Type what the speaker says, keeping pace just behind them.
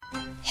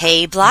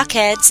Hey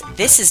blockheads,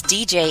 this is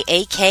DJ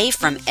AK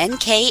from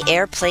NK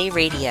Airplay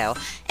Radio,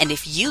 and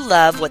if you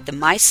love what the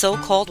My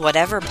So-Called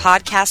Whatever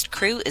podcast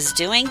crew is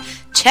doing,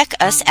 check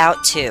us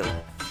out too.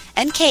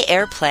 NK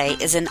Airplay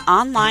is an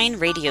online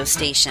radio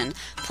station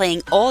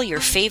playing all your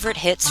favorite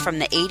hits from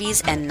the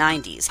 80s and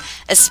 90s,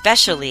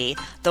 especially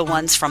the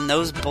ones from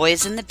those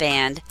boys in the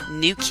band,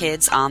 New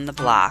Kids on the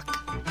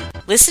Block.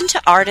 Listen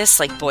to artists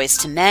like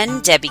Boyz II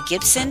Men, Debbie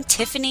Gibson,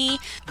 Tiffany,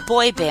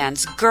 boy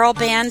bands, girl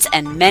bands,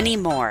 and many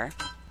more.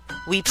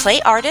 We play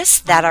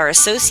artists that are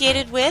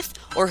associated with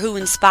or who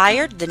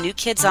inspired the New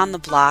Kids on the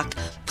Block,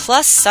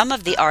 plus some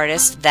of the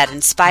artists that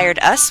inspired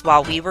us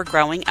while we were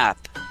growing up.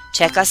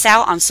 Check us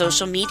out on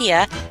social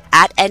media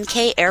at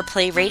NK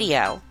Airplay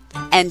Radio.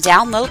 And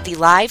download the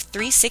Live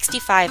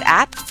 365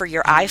 app for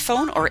your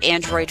iPhone or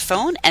Android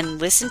phone and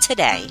listen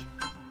today.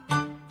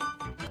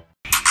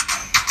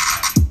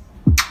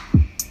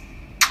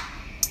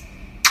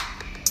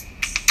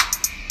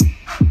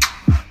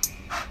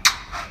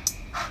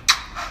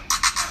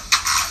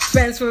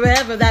 Friends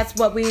forever, that's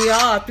what we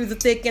are. Through the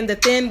thick and the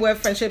thin, we're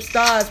friendship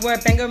stars. We're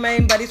banger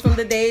main buddies from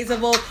the days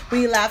of old.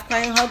 We laugh,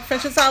 cry, and hug,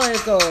 friendship solid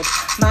as gold.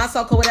 My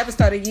so-called whatever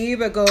started a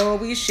year ago.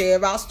 We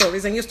share our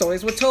stories and your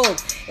stories were told.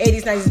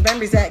 80s, 90s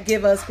memories that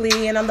give us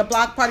glee. And on the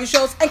block party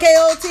shows,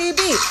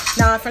 NKOTB.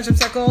 Now our friendship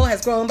circle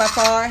has grown by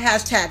far.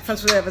 Hashtag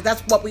friends forever,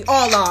 that's what we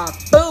all are.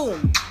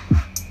 Boom.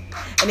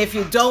 And if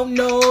you don't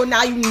know,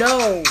 now you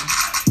know.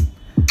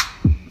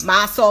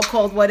 My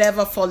so-called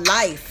whatever for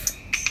life.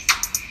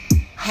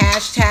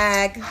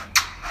 Hashtag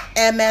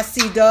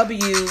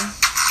MSCW.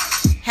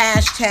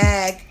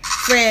 Hashtag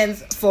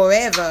friends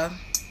forever.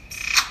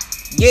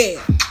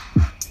 Yeah.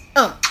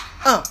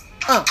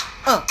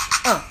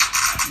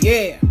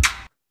 Yeah.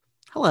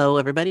 Hello,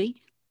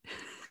 everybody.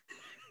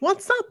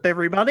 What's up,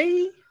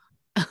 everybody?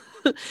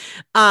 So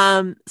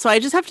I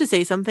just have to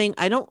say something.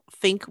 I don't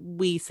think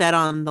we said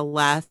on the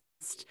last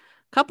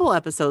couple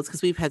episodes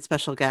because we've had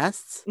special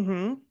guests.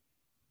 Mm-hmm.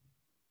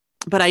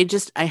 But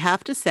I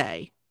have to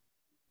say,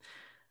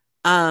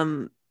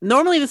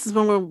 normally this is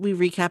when we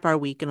recap our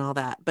week and all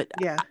that, but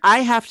yeah. I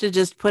have to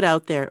just put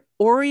out there,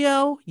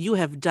 Oreo, you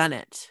have done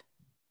it.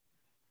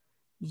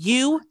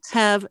 You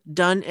have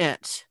done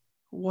it.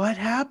 What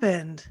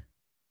happened?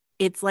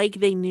 It's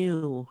like they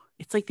knew.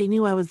 It's like they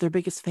knew I was their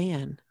biggest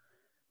fan.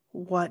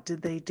 What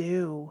did they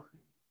do?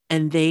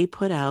 And they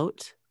put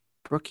out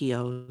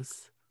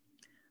Brookios.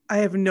 I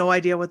have no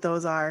idea what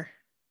those are.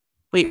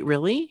 Wait,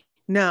 really?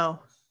 No.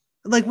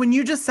 Like when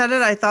you just said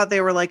it, I thought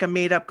they were like a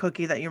made up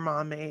cookie that your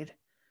mom made.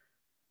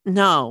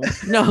 No.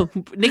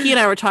 Nikki and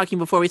I were talking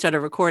before we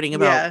started recording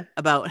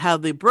about how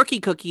the Brookie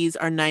cookies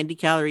are 90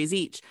 calories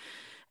each.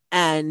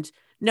 And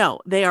no,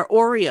 they are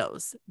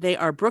Oreos. They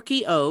are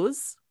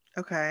Brookios.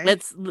 Okay.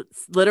 It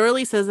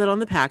literally says it on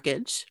the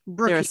package.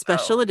 They're a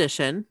special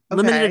edition,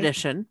 limited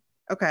edition.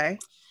 Okay.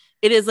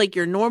 It is like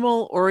your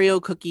normal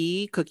Oreo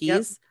cookies.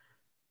 Yep.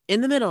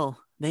 In the middle,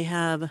 they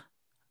have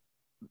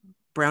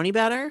brownie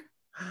batter,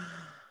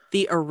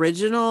 the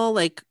original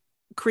like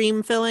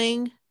cream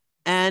filling,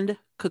 and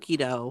cookie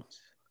dough.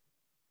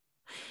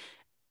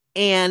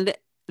 And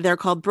they're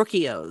called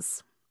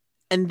Brookios.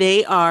 And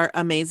they are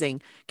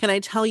amazing. Can I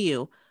tell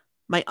you,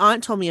 my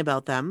aunt told me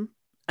about them.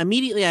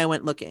 Immediately I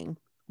went looking.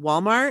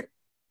 Walmart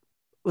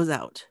was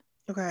out.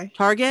 Okay.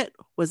 Target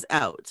was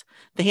out.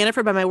 The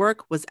Hannaford by my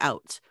work was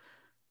out.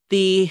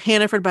 The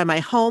Hannaford by my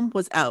home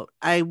was out.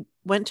 I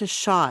went to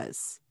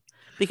Shaw's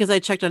because I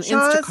checked on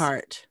Shaw's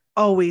Instacart.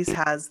 Always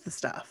has the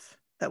stuff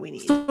that we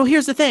need. So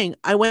here's the thing.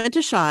 I went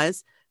to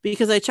Shaw's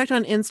because I checked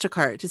on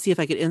Instacart to see if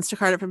I could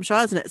Instacart it from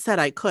Shaw's, and it said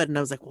I could. And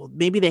I was like, well,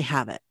 maybe they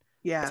have it.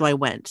 Yeah. So I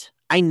went.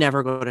 I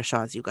never go to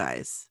Shaw's, you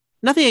guys.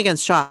 Nothing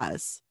against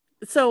Shaw's.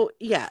 So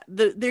yeah,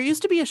 there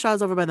used to be a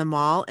Shaw's over by the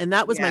mall, and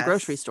that was my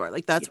grocery store.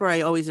 Like that's where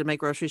I always did my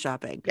grocery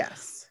shopping.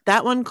 Yes.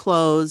 That one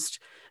closed.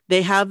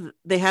 They have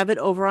it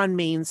over on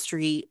Main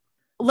Street.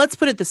 Let's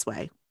put it this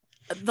way.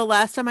 The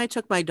last time I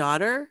took my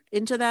daughter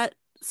into that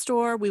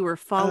store, we were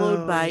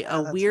followed by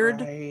a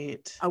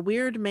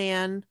weird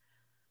man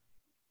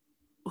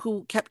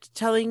who kept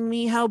telling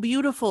me how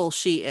beautiful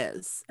she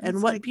is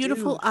and what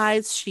beautiful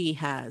eyes she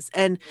has.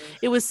 And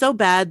it was so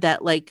bad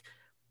that like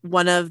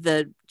one of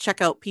the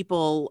checkout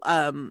people,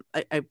 I'm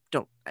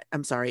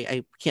sorry,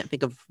 I can't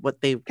think of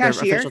what their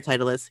official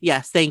title is.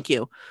 Yes, thank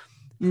you.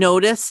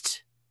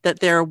 Noticed that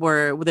there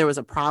was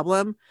a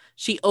problem.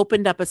 She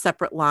opened up a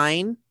separate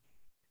line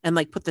and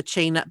like put the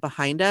chain up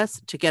behind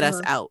us to get us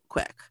out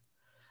quick.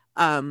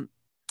 So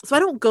I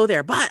don't go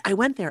there, but I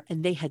went there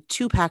and they had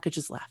 2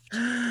 packages left.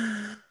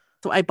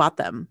 So I bought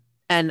them,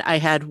 and I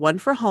had one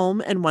for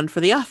home and one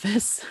for the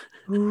office.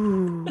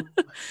 Ooh.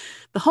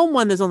 The home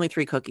one, there's only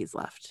 3 cookies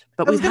left,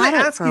 but we've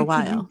had it for a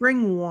while. Could you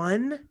bring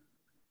one?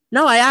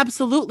 No, I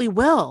absolutely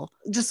will.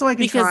 Just so I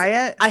can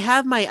try it. I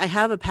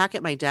have a pack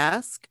at my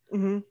desk,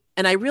 and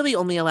I really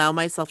only allow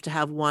myself to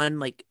have one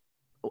like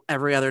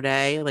every other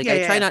day. Like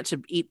I try not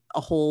to eat a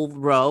whole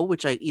row,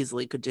 which I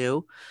easily could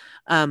do.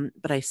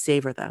 But I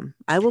savor them.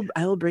 I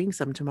will bring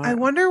some tomorrow. I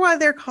wonder why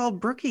they're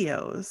called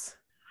Brookios.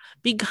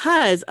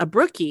 Because a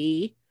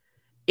brookie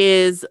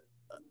is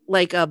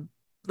like a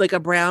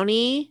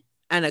brownie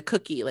and a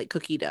cookie, like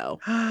cookie dough,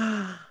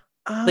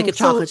 like a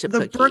chocolate chip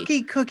the cookie.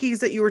 Brookie cookies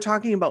that you were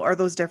talking about, are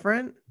those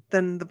different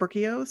than the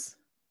Brookios?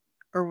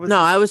 Or was No,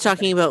 it I was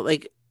talking about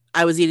like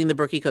I was eating the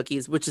Brookie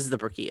cookies, which is the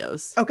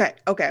Brookios. Okay.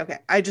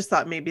 I just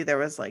thought maybe there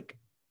was like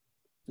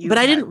But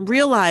I didn't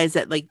realize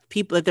that like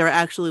people that there are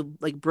actually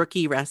like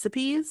Brookie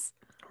recipes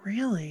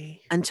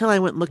really until I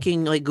went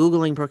looking, like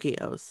Googling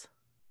Brookios.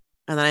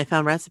 And then I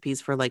found recipes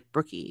for like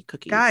Brookie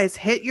cookies. Guys,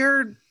 hit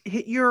your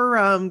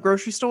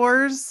grocery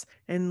stores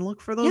and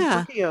look for those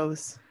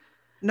Brookios.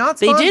 Not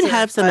they did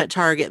have some at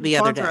Target the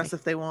other day. Sponsor us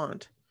if they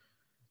want.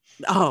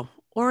 Oh,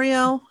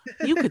 Oreo,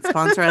 you could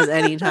sponsor us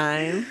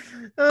anytime.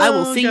 I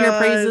will sing your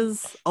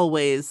praises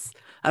always.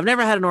 I've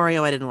never had an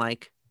Oreo I didn't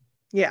like.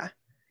 Yeah.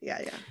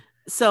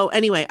 So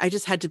anyway, I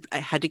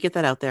had to get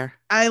that out there.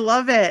 I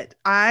love it.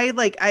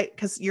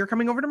 Because you're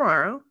coming over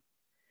tomorrow.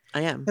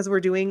 I am. Because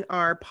we're doing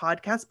our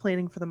podcast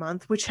planning for the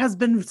month, which has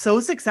been so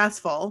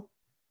successful.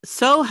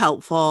 So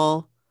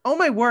helpful. Oh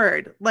my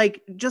word.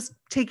 Like just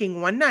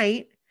taking one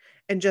night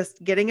and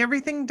just getting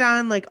everything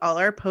done, like all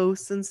our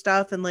posts and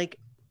stuff, and like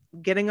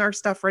getting our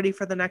stuff ready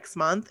for the next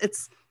month.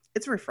 It's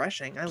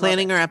refreshing.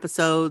 Planning our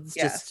episodes.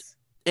 Yes. Just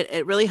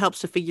it really helps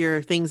to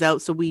figure things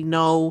out so we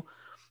know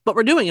what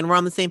we're doing and we're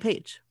on the same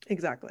page.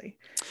 Exactly.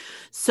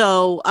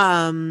 So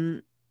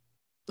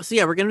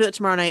yeah, we're gonna do that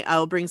tomorrow night.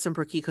 I'll bring some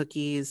Brookie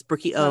cookies,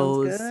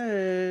 Brookios,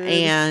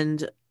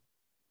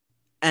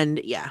 and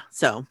yeah.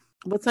 So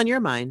what's on your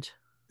mind?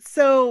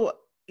 So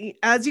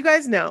as you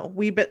guys know,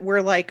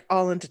 we're like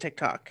all into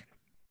TikTok.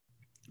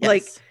 Yes.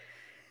 Like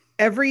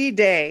every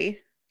day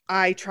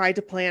I try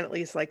to plan at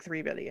least like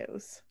 3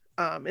 videos.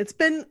 It's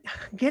been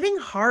getting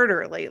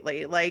harder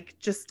lately, like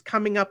just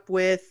coming up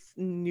with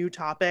new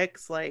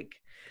topics, like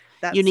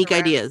that unique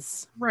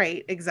ideas.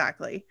 Right,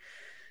 exactly.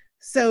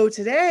 So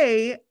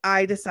today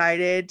I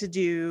decided to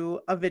do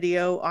a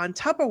video on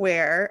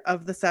Tupperware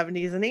of the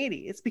 70s and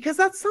 80s because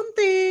that's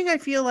something I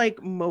feel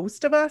like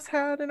most of us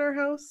had in our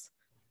house.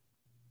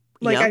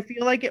 Like, I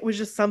feel like it was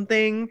just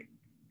something,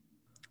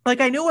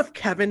 like, I know if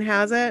Kevin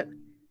has it,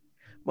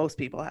 most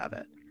people have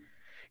it.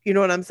 You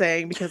know what I'm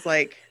saying? Because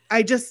like,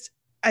 I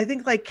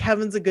think like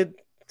Kevin's a good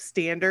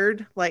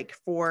standard, like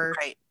for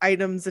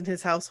items in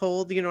his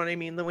household. You know what I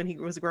mean? When he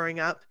was growing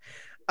up.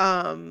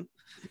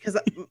 Because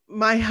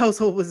my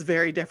household was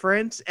very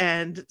different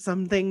and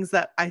some things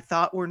that I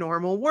thought were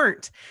normal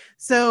weren't.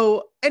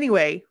 So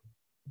anyway,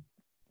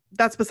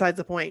 that's besides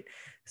the point.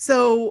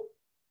 So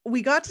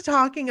we got to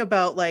talking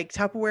about like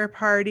Tupperware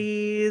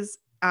parties,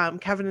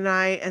 Kevin and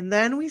I, and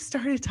then we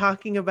started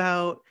talking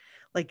about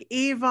like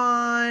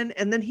Avon.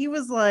 And then he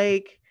was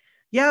like,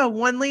 yeah,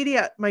 one lady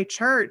at my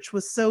church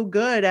was so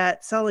good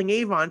at selling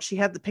Avon. She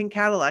had the pink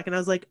Cadillac. And I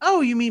was like,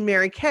 oh, you mean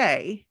Mary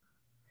Kay?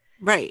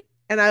 Right.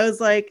 And I was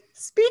like,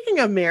 speaking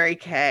of Mary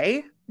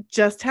Kay,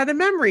 just had a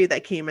memory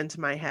that came into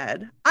my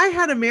head. I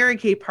had a Mary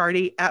Kay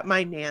party at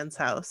my nan's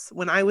house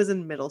when I was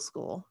in middle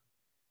school.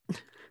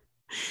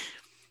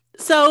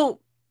 So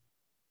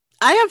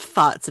I have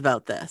thoughts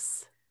about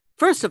this.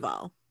 First of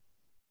all,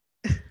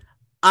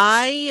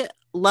 I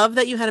love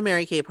that you had a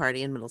Mary Kay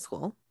party in middle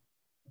school.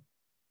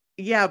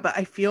 Yeah, but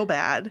I feel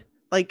bad.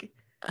 Like,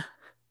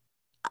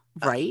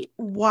 right?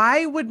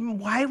 Why would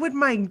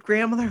my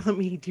grandmother let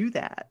me do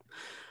that?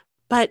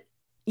 But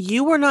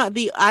you were not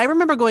I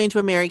remember going to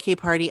a Mary Kay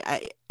party.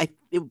 I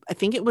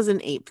think it was in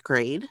 8th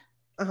grade.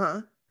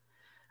 Uh-huh.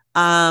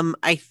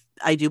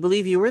 I do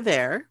believe you were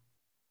there.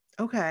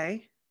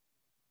 Okay.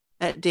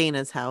 At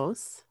Dana's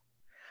house.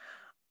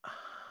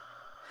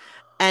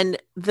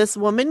 And this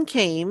woman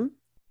came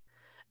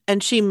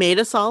and she made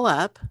us all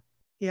up.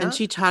 Yeah. And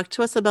she talked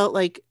to us about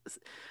like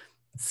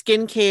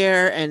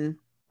skincare and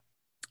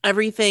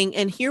everything.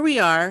 And here we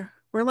are.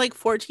 We're like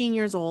 14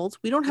 years old.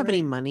 We don't have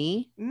any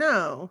money.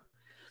 No.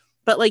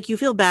 But like you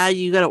feel bad.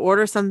 You got to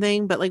order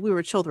something. But like we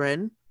were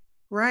children.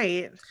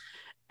 Right.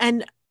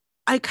 And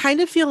I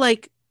kind of feel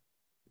like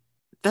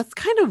that's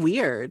kind of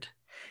weird.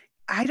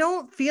 I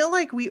don't feel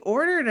like we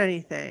ordered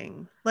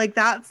anything. Like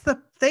that's the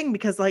thing,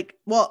 because like,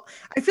 well,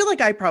 I feel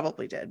like I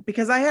probably did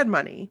because I had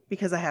money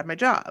because I had my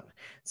job.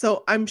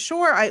 So I'm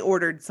sure I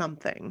ordered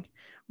something,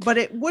 but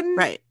it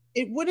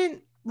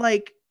wouldn't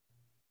like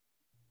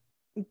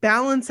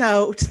balance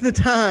out the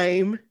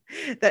time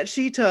that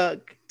she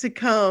took to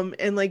come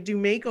and like do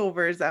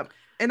makeovers up.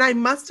 And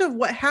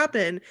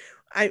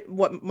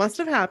what must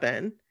have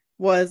happened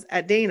was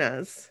at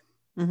Dana's.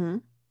 Mm-hmm.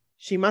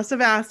 She must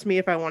have asked me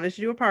if I wanted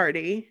to do a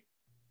party.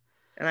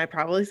 And I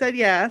probably said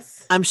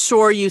yes. I'm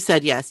sure you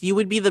said yes. You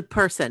would be the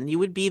person. You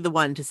would be the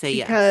one to say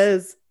yes.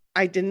 Because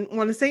I didn't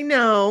want to say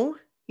no,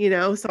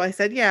 so I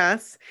said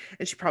yes.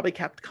 And she probably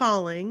kept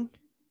calling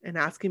and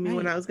asking me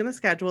when I was going to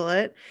schedule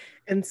it.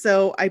 And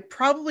so I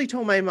probably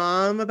told my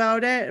mom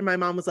about it. And my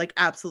mom was like,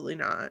 absolutely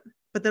not.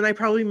 But then I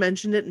probably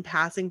mentioned it in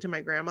passing to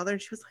my grandmother.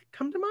 And she was like,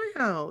 come to my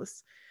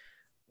house.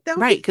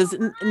 Right. Because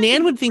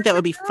Nan would think that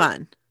would be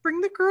fun. Bring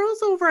the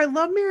girls over. I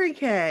love Mary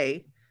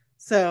Kay.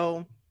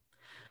 So...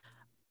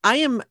 I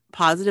am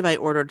positive I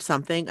ordered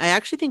something. I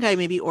actually think I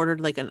maybe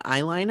ordered like an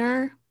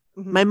eyeliner.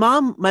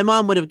 Mhm. My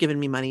mom would have given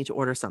me money to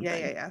order something.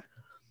 Yeah.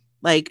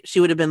 Like she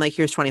would have been like,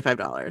 here's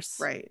 $25.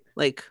 Right.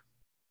 Like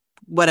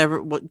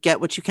whatever, get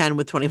what you can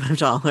with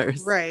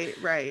 $25.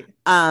 Right.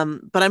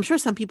 But I'm sure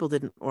some people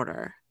didn't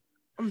order.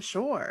 I'm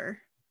sure.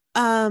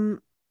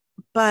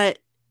 But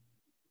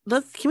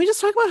can we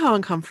just talk about how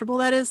uncomfortable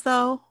that is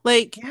though?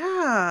 Like,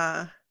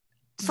 yeah.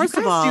 Did first you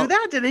of guys all, do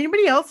that? Did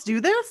anybody else do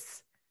this?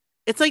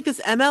 it's like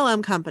this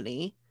MLM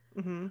company,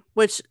 Mm-hmm.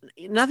 which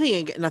nothing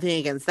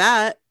against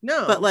that.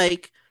 No. But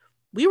like,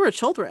 we were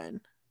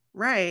children.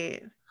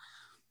 Right.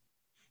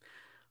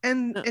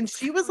 No. And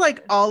she was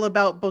like all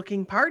about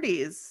booking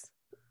parties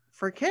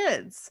for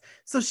kids.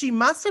 So she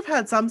must have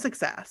had some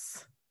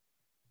success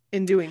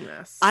in doing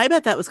this. I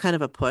bet that was kind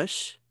of a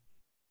push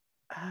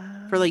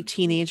for like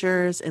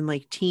teenagers and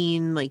like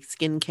teen like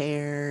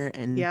skincare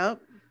and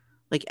Yep.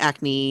 like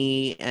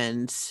acne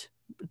and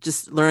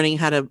just learning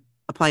how to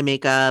apply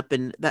makeup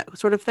and that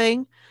sort of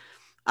thing.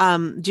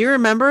 Do you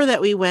remember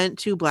that we went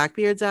to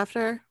Blackbeard's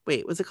after?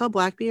 Wait, was it called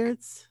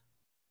Blackbeard's?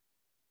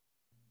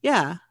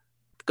 Yeah,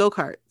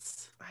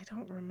 go-karts. I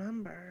don't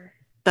remember.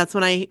 That's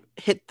when I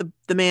hit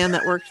the man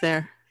that worked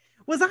there.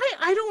 Was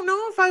I don't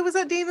know if I was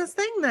at Dana's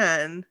thing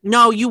then.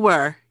 No, you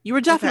were. You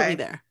were definitely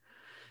Okay. there.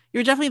 You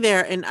were definitely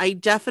there, and I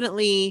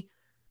definitely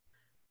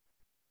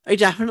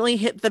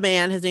hit the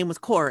man. His name was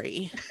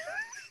Corey.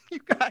 You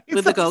guys,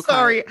 With the I'm go-kart.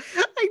 sorry.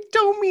 I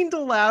don't mean to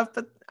laugh,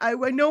 but I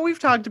know we've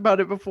talked about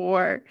it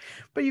before.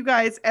 But you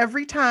guys,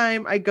 every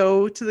time I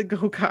go to the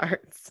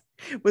go-karts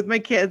with my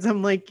kids,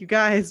 I'm like, you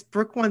guys,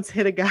 Brooke once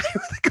hit a guy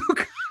with a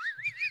go-kart.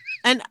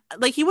 And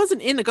like he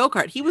wasn't in a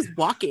go-kart, he was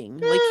walking.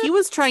 Like he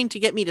was trying to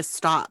get me to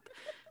stop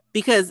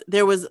because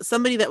there was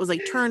somebody that was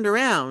like turned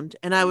around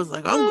and I was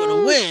like, I'm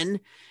gonna win.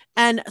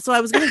 And so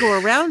I was gonna go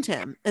around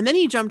him. And then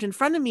he jumped in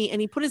front of me and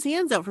he put his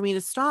hands out for me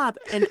to stop.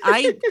 And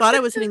I thought I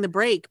was hitting the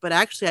brake, but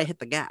actually I hit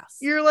the gas.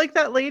 You're like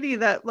that lady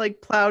that like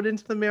plowed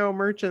into the Merrill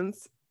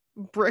Merchants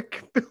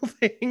brick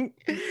building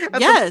at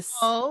Yes, the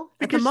mall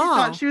at the because she mall.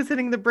 thought she was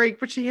hitting the brake,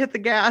 but she hit the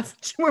gas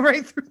and she went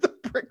right through the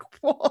brick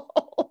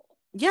wall.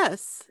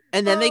 Yes.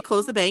 And then they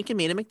closed the bank and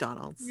made a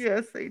McDonald's.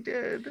 Yes, they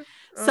did.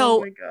 So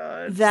oh my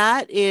God.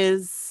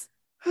 that's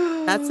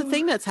the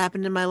thing that's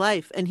happened in my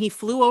life. And he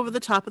flew over the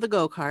top of the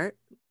go-kart.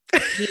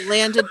 He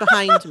landed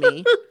behind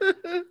me.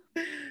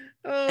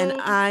 And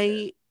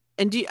I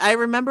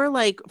remember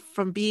like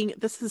from being,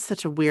 this is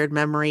such a weird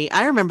memory.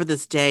 I remember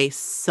this day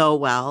so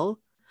well.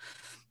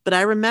 But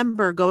I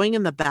remember going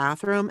in the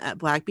bathroom at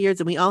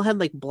Blackbeard's and we all had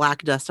like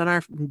black dust on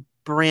our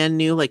brand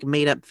new like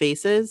made up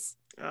faces.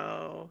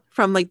 Oh.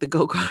 From like the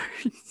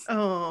go-karts.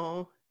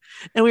 Oh.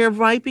 And we were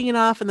wiping it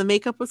off and the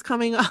makeup was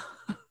coming off.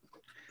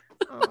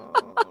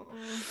 Oh.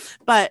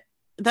 But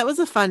that was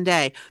a fun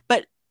day.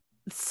 But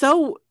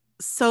so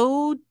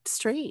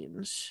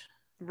strange.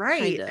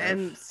 Right. Kind of.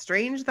 And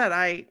strange that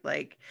I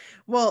like,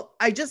 well,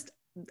 I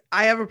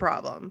have a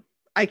problem.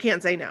 I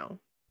can't say no.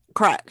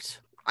 Correct.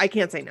 I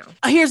can't say no.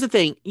 Here's the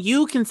thing.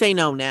 You can say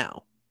no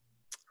now.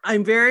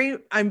 I'm very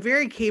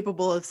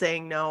capable of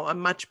saying no. I'm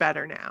much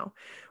better now.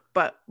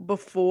 But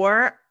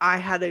before I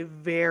had a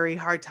very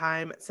hard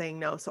time at saying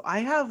no. So I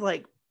have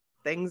like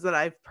things that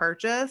I've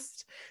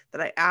purchased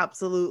that I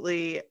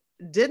absolutely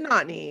did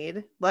not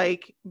need,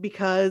 like,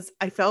 because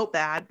I felt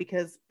bad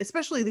because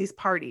especially these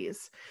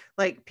parties,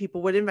 like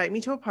people would invite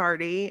me to a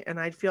party and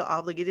I'd feel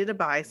obligated to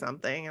buy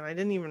something and I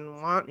didn't even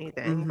want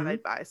anything, but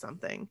I'd buy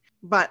something.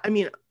 But I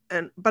mean,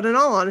 but in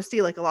all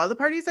honesty, like a lot of the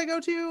parties I go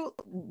to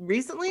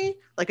recently,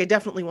 like I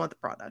definitely want the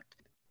product.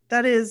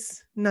 That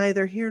is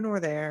neither here nor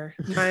there.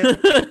 Not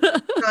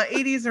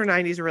 80s or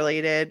 90s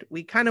related.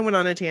 We kind of went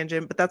on a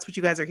tangent, but that's what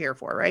you guys are here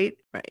for, right?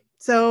 Right.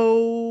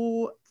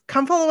 So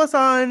come follow us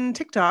on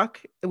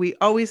TikTok. We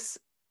always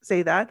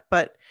say that,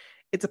 but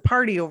it's a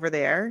party over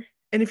there.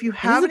 And if you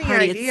have any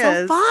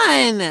ideas, it's so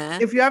fun.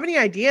 If you have any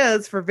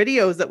ideas for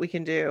videos that we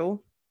can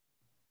do,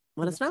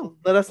 let us know.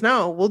 Let us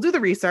know. We'll do the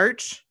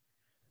research.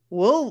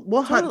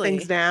 We'll hunt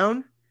things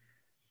down.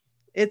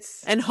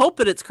 And hope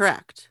that it's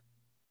correct.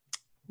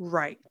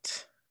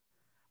 Right.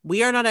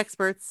 We are not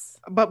experts.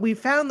 But we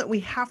found that we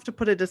have to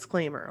put a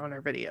disclaimer on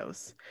our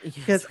videos. Yes,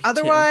 because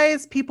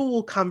otherwise people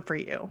will come for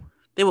you.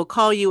 They will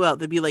call you out.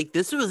 They'll be like,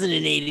 this wasn't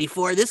in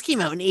 84. This came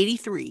out in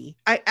 83.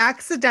 I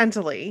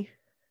accidentally,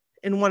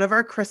 in one of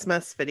our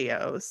Christmas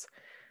videos,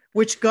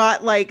 which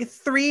got like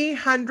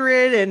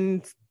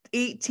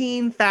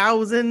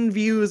 318,000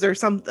 views or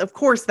something. Of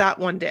course that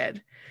one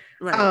did.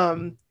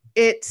 Right.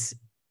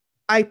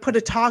 I put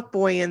a talk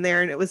boy in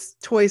there and it was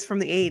toys from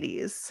the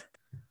 80s.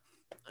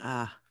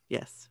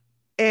 Yes.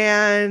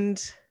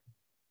 And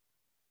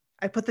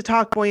I put the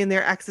talk boy in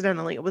there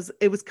accidentally.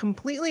 It was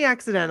completely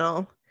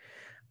accidental.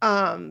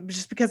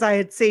 Just because I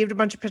had saved a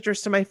bunch of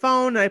pictures to my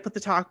phone and I put the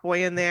talk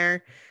boy in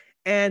there.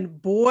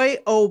 And boy,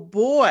 oh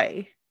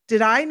boy,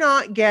 did I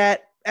not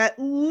get at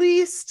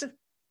least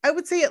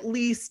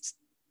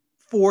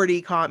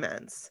 40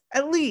 comments.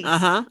 At least.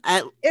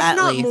 If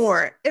not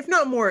more,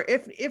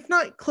 if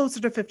not closer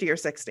to 50 or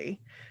 60.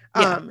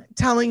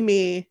 Telling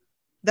me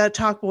That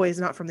Talk Boy is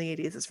not from the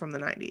 80s, it's from the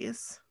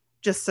 90s.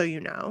 Just so you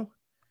know.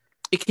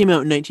 It came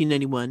out in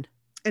 1991.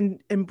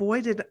 And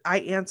boy, did I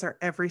answer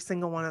every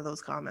single one of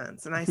those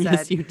comments. And I said,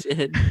 yes, you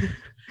did.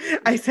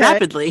 I said,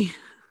 rapidly.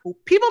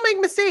 People make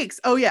mistakes.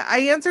 Oh yeah, I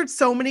answered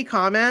so many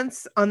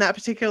comments on that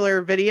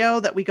particular video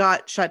that we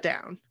got shut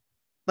down.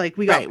 Like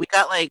we got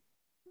like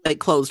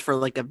closed for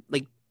like a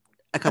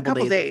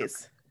couple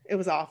days. It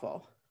was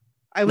awful.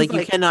 I was like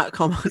you cannot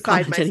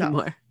comment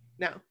anymore.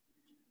 No.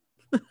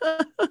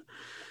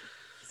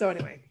 So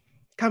anyway,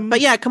 come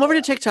over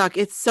to TikTok.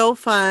 It's so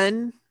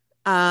fun.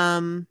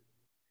 And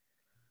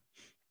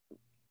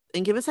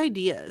give us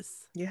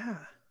ideas. Yeah.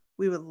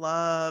 We would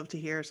love to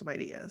hear some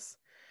ideas.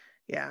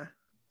 Yeah.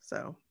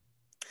 So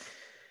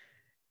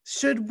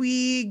should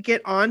we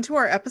get on to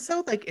our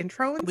episode, like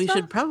intro and we stuff?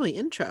 should probably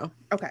intro.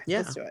 Okay.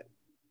 Yeah. Let's do it.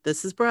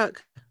 This is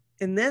Brooke.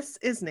 And this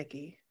is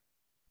Nikki.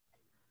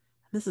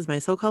 This is my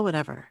so-called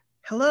whatever.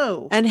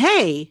 Hello. And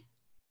hey,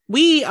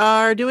 we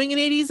are doing an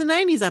 80s and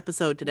 90s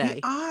episode today.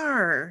 We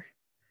are.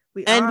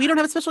 We don't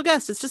have a special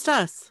guest. It's just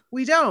us.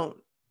 We don't.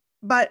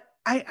 But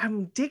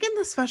I'm digging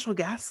the special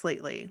guests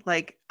lately.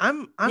 Like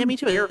I'm me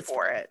too. here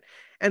for it.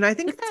 And I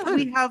think that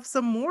we have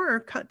some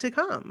more to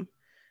come.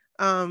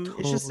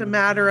 It's just a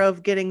matter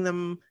of getting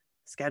them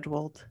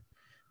scheduled.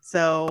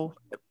 So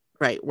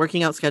right,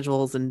 working out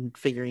schedules and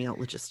figuring out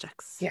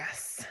logistics.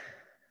 Yes.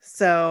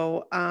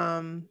 So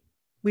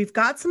we've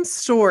got some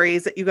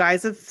stories that you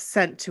guys have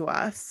sent to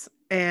us,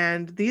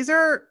 and these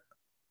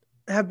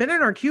have been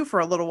in our queue for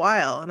a little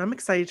while, and I'm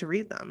excited to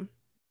read them.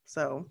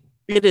 So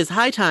it is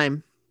high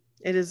time.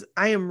 It is.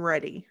 I am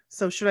ready.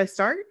 So should I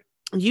start?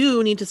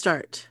 You need to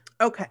start.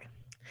 Okay.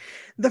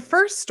 The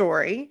first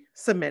story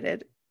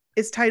submitted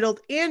is titled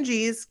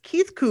Angie's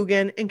Keith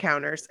Coogan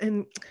Encounters.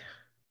 And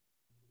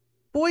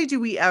boy, do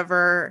we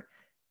ever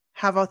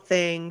have a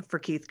thing for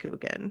Keith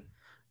Coogan.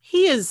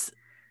 He is,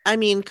 I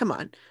mean, come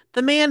on.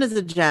 The man is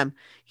a gem.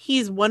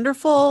 He's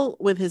wonderful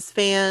with his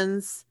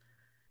fans.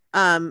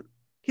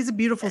 He's a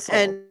beautiful soul.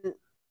 And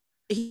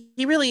he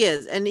really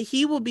is. And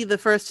he will be the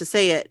first to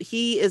say it.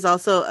 He is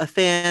also a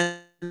fan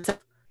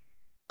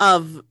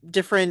of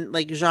different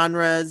like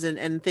genres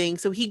and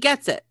things. So he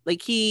gets it.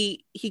 Like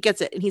he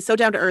gets it. And he's so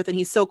down to earth and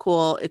he's so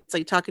cool. It's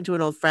like talking to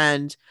an old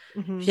friend.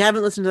 Mm-hmm. If you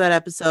haven't listened to that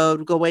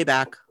episode, go way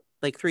back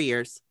like 3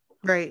 years.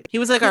 Right. He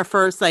was like our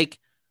first like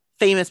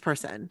famous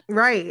person.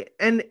 Right.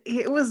 And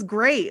it was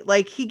great.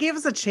 Like he gave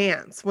us a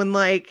chance when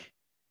like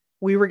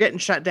we were getting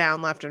shut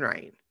down left and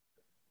right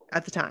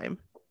at the time.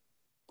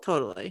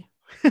 Totally.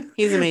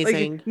 He's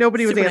amazing. Like,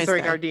 nobody was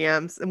answering our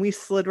DMs and we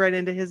slid right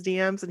into his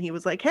DMs and he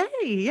was like, hey,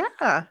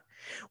 yeah,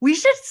 we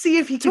should see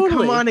if he can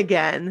come on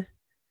again.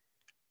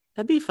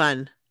 That'd be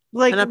fun.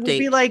 Like, we'd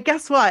be like,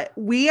 guess what?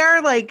 We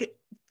are like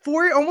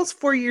almost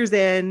 4 years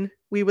in.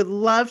 We would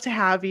love to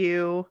have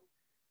you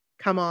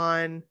come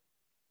on.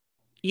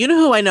 You know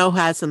who I know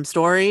has some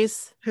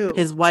stories? Who?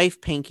 His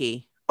wife,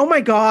 Pinky. Oh my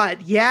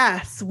God.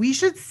 Yes. We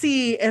should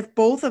see if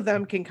both of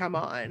them can come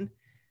on.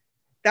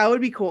 That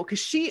would be cool. Cause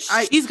she's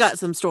got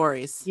some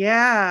stories.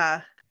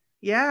 Yeah.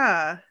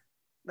 Yeah.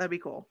 That'd be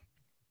cool.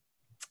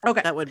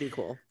 Okay. That would be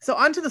cool. So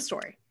on to the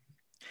story.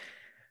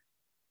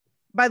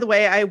 By the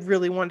way, I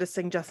really wanted to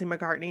sing Jesse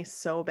McCartney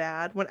so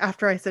bad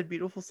after I said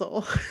Beautiful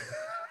Soul.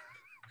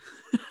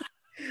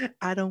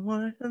 I don't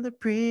want another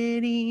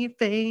pretty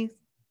face.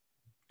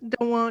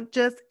 Don't want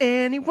just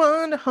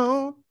anyone to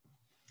hold.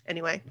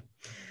 Anyway,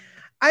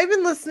 I've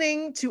been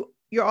listening to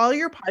all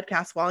your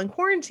podcasts while in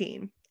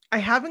quarantine. I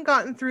haven't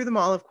gotten through them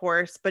all, of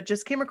course, but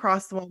just came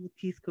across the one with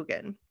Keith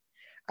Coogan.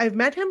 I've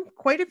met him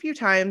quite a few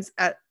times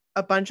at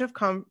a bunch of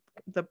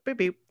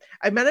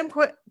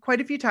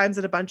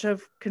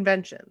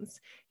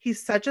conventions.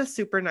 He's such a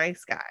super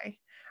nice guy.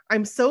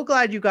 I'm so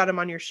glad you got him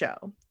on your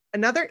show.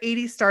 Another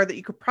 80s star that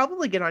you could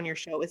probably get on your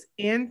show is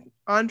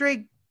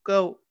Andre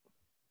Gower?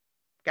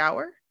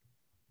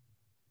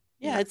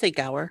 Yeah, I'd say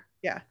Gower.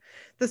 Yeah.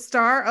 The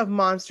star of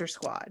Monster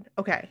Squad.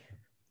 Okay.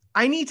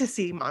 I need to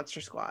see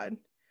Monster Squad.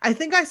 I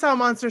think I saw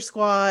Monster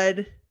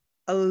Squad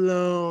a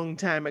long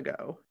time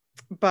ago,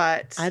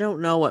 but I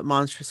don't know what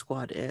Monster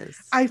Squad is.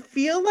 I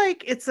feel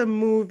like it's a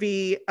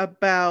movie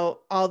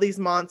about all these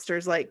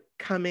monsters like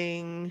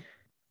coming.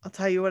 I'll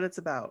tell you what it's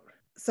about.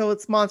 So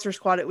it's Monster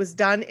Squad. It was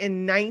done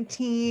in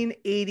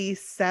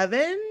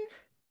 1987.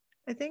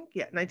 I think.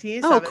 Yeah,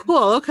 1987. Oh,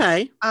 cool.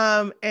 Okay.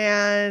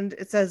 And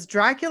it says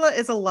Dracula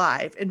is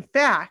alive. In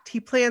fact, he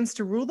plans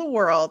to rule the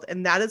world,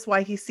 and that is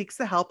why he seeks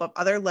the help of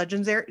other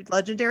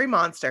legendary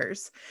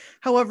monsters.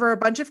 However, a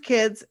bunch of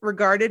kids,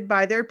 regarded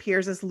by their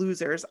peers as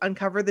losers,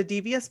 uncover the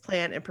devious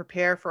plan and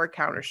prepare for a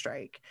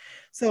counterstrike.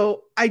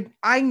 So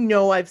I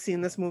know I've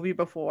seen this movie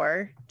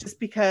before, just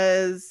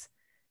because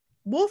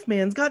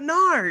Wolfman's got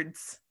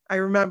nards. I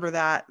remember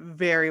that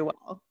very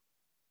well.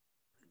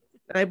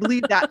 And I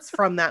believe that's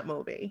from that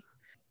movie.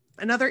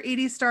 Another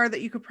 80s star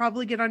that you could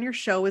probably get on your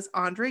show is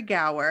Andre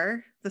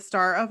Gower, the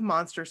star of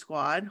Monster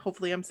Squad.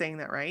 Hopefully I'm saying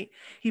that right.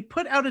 He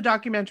put out a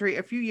documentary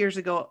a few years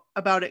ago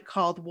about it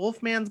called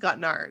Wolfman's Got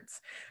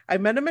Nards. I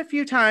met him a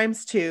few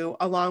times too,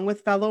 along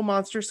with fellow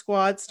Monster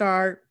Squad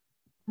star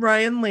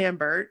Ryan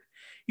Lambert.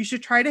 You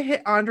should try to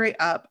hit Andre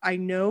up. I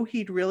know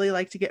he'd really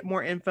like to get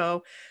more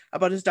info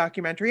about his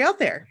documentary out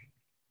there.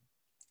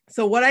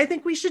 So what I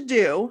think we should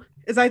do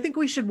is I think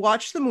we should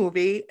watch the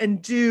movie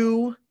and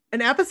do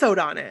an episode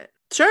on it.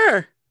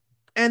 Sure.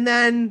 And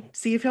then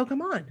see if he'll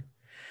come on.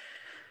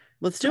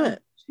 Let's do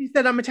it. She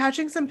said, I'm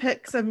attaching some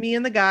pics of me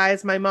and the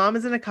guys. My mom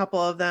is in a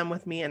couple of them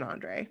with me and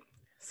Andre.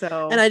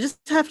 So, and I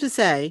just have to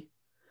say,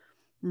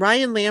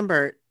 Ryan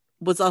Lambert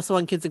was also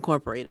on Kids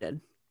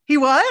Incorporated. He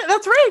was?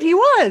 That's right. He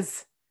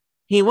was.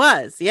 He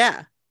was,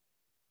 yeah.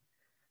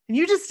 And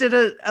you just did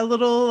a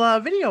little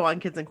video on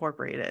Kids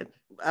Incorporated.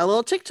 A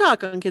little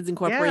TikTok on Kids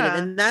Incorporated. Yeah.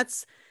 And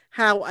that's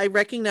how I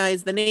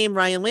recognized the name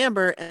Ryan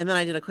Lambert. And then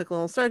I did a quick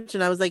little search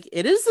and I was like,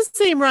 it is the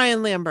same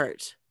Ryan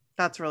Lambert.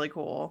 That's really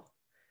cool.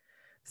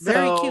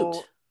 Very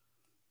cute.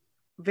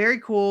 Very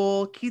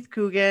cool. Keith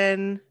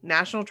Coogan,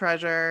 National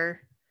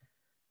Treasure.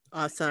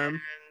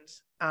 Awesome.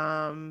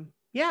 And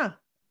yeah.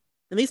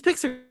 And these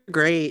pics are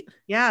great.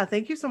 Yeah.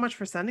 Thank you so much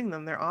for sending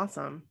them. They're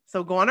awesome.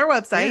 So go on our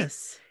website.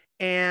 Yes.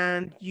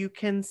 And you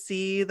can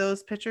see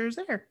those pictures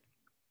there.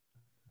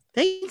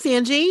 Thanks,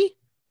 Angie.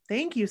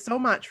 Thank you so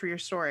much for your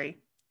story.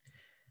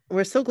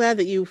 We're so glad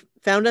that you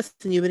found us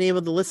and you've been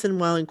able to listen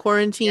while in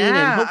quarantine.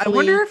 Yeah, and hopefully... I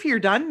wonder if you're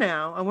done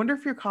now. I wonder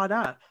if you're caught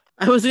up.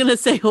 I was going to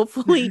say,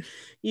 hopefully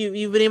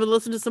you've been able to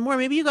listen to some more.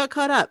 Maybe you got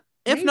caught up.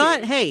 If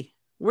not, hey,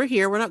 we're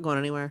here. We're not going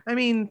anywhere. I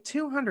mean,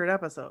 200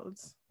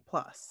 episodes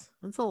plus.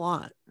 That's a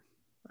lot.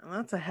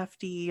 That's a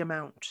hefty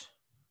amount.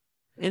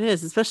 It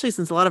is, especially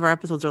since a lot of our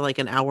episodes are like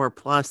an hour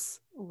plus.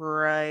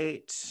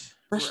 Right.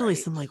 Especially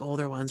some like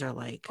older ones are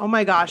like. Oh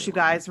my gosh, you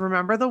guys,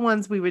 remember the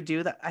ones we would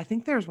do that? I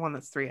think there's one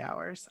that's 3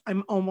 hours.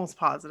 I'm almost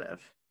positive.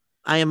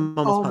 I am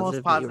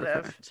almost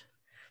positive.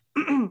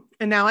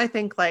 And now I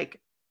think like,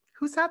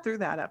 who sat through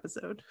that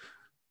episode?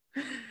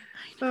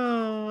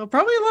 Oh,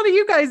 probably a lot of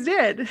you guys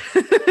did.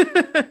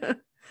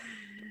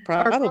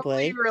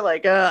 Probably. You were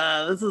like,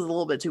 this is a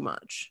little bit too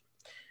much.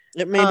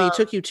 It maybe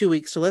took you 2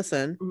 weeks to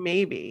listen.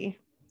 Maybe.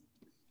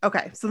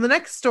 Okay, so the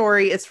next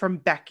story is from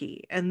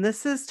Becky, and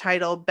this is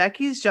titled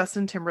Becky's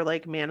Justin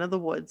Timberlake Man of the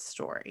Woods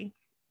story.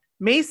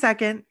 May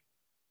 2nd,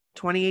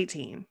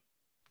 2018,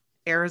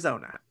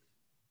 Arizona.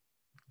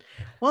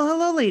 Well,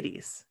 hello,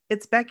 ladies.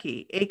 It's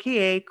Becky,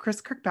 aka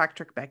Chris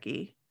Kirkpatrick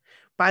Becky.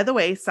 By the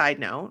way, side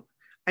note,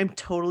 I'm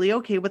totally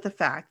okay with the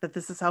fact that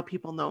this is how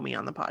people know me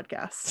on the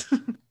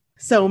podcast.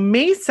 So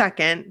May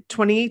 2nd,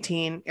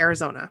 2018,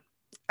 Arizona.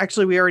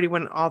 Actually, we already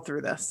went all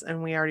through this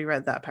and we already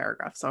read that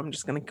paragraph. So I'm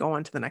just going to go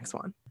on to the next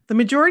one. The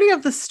majority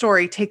of the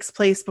story takes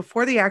place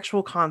before the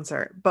actual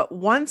concert, but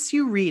once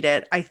you read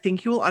it, I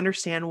think you will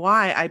understand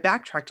why I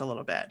backtracked a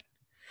little bit.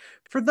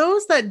 For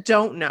those that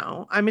don't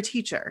know, I'm a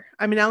teacher.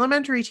 I'm an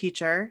elementary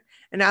teacher.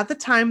 And at the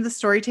time the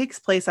story takes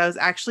place, I was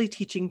actually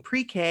teaching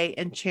pre-K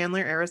in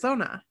Chandler,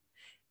 Arizona.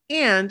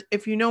 And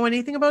if you know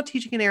anything about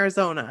teaching in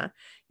Arizona,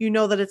 you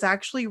know that it's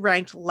actually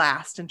ranked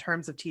last in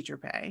terms of teacher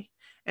pay.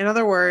 In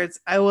other words,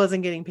 I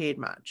wasn't getting paid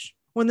much.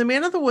 When the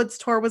Man of the Woods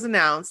tour was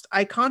announced,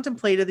 I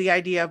contemplated the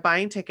idea of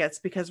buying tickets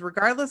because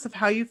regardless of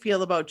how you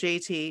feel about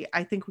JT,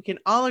 I think we can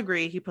all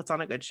agree he puts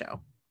on a good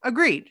show.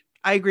 Agreed.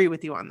 I agree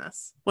with you on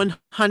this.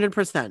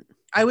 100%.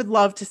 I would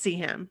love to see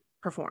him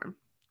perform.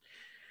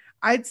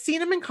 I'd seen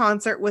him in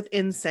concert with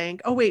NSYNC.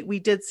 Oh wait, we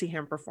did see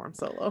him perform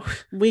solo.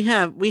 We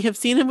have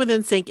seen him with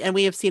NSYNC and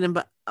we have seen him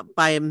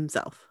by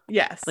himself.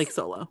 Yes. Like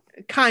solo.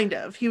 Kind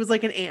of. He was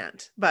like an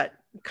ant, but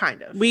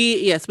kind of.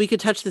 We could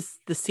touch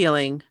the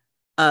ceiling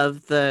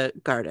of the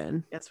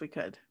garden. Yes, we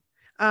could.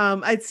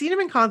 I'd seen him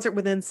in concert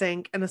with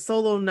NSYNC and a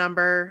solo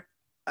number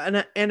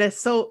and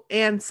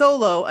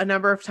solo a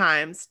number of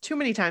times, too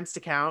many times to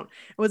count,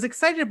 and was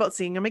excited about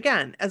seeing him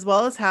again, as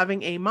well as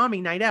having a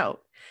mommy night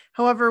out.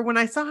 However, when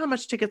I saw how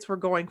much tickets were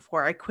going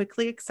for, I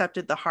quickly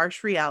accepted the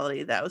harsh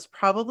reality that I was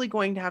probably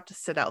going to have to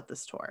sit out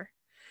this tour.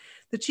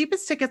 The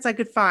cheapest tickets I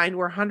could find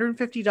were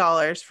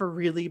 $150 for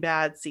really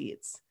bad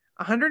seats.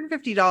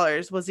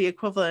 $150 was the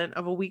equivalent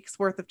of a week's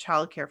worth of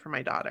childcare for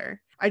my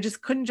daughter. I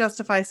just couldn't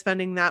justify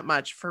spending that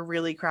much for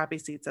really crappy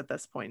seats at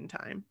this point in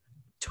time.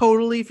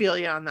 Totally feel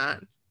you on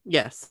that.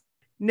 Yes.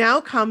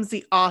 Now comes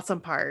the awesome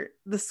part.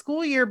 The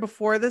school year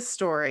before this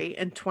story,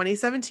 in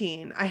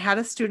 2017, I had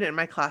a student in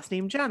my class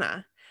named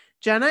Jenna.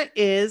 Jenna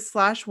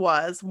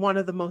was one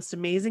of the most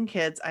amazing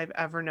kids I've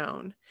ever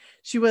known.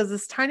 She was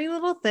this tiny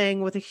little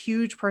thing with a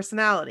huge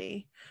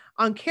personality.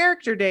 On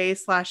character day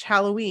 /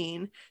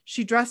 Halloween,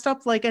 she dressed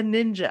up like a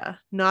ninja,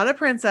 not a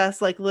princess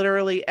like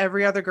literally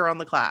every other girl in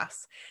the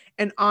class.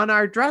 And on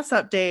our dress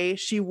up day,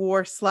 she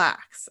wore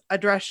slacks, a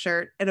dress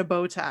shirt, and a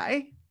bow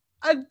tie.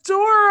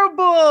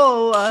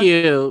 Adorable.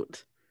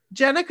 Cute.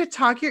 Jenna could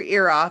talk your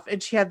ear off,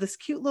 and she had this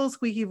cute little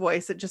squeaky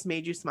voice that just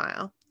made you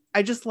smile.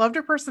 I just loved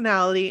her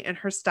personality and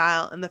her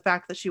style and the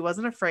fact that she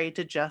wasn't afraid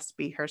to just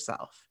be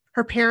herself.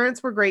 Her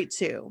parents were great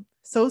too.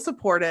 So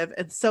supportive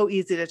and so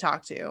easy to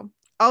talk to.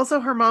 Also,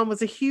 her mom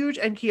was a huge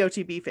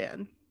NKOTB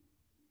fan.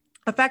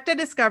 A fact I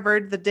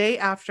discovered the day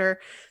after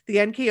the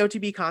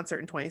NKOTB concert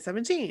in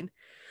 2017.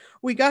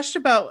 We gushed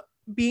about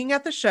being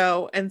at the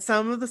show and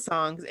some of the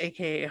songs,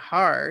 aka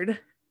Hard,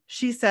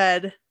 she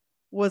said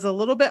was a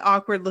little bit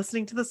awkward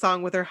listening to the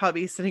song with her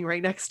hubby sitting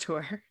right next to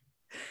her.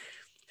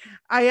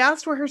 I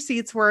asked where her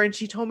seats were, and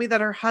she told me that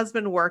her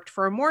husband worked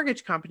for a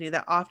mortgage company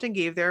that often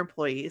gave their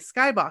employees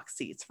skybox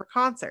seats for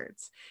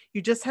concerts.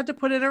 You just had to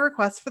put in a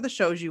request for the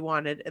shows you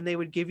wanted, and they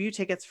would give you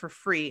tickets for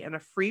free and a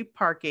free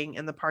parking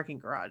in the parking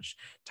garage.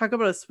 Talk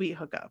about a sweet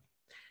hookup.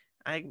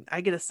 I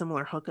get a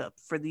similar hookup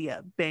for the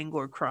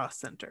Bangor Cross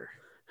Center.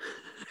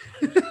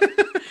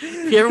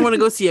 If you ever want to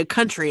go see a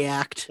country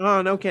act.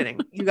 Oh, no kidding.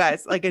 You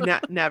guys, like,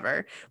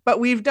 never. But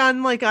we've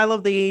done, like, I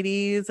Love the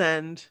 80s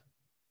and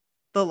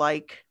the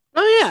like.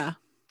 Oh, yeah.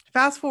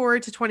 Fast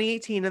forward to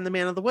 2018 and the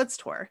Man of the Woods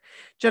tour.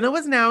 Jenna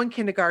was now in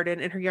kindergarten,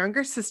 and her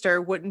younger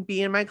sister wouldn't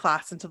be in my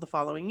class until the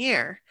following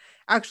year.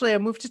 Actually, I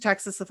moved to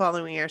Texas the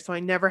following year, so I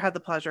never had the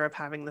pleasure of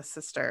having this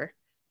sister,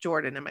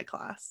 Jordan, in my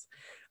class.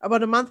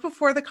 About a month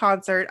before the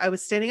concert, I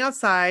was standing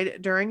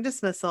outside during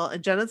dismissal,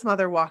 and Jenna's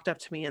mother walked up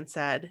to me and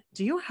said,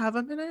 "Do you have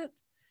a minute?"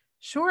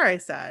 "Sure," I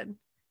said.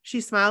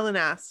 She smiled and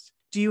asked,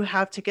 "Do you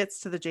have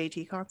tickets to the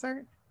JT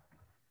concert?"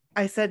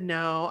 I said,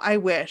 "No, I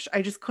wish.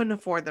 I just couldn't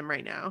afford them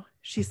right now."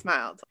 She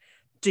smiled.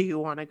 "Do you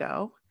want to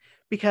go?"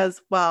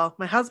 Because, well,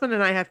 my husband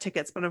and I have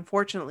tickets, but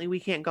unfortunately we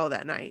can't go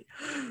that night.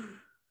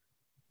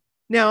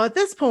 Now, at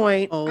this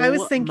point, I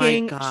was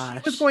thinking she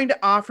was going to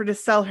offer to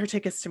sell her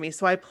tickets to me,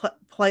 so I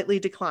politely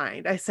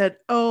declined. I said,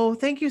 "Oh,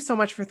 thank you so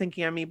much for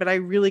thinking of me, but I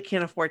really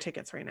can't afford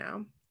tickets right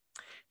now."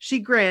 She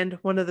grinned,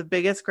 one of the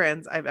biggest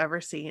grins I've ever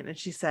seen, and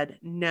she said,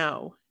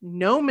 no,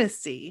 Miss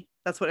C.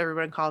 That's what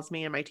everyone calls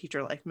me in my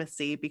teacher life, Miss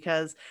C,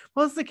 because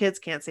most of the kids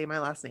can't say my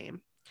last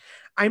name.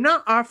 "I'm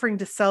not offering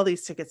to sell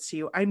these tickets to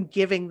you. I'm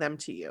giving them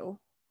to you.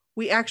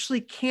 We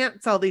actually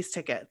can't sell these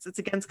tickets. It's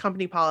against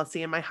company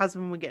policy, and my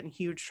husband would get in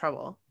huge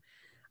trouble."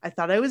 I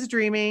thought I was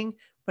dreaming,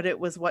 but it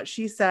was what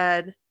she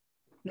said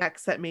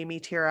next that made me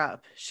tear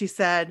up. She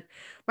said,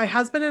 "My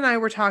husband and I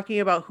were talking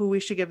about who we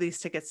should give these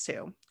tickets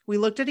to. We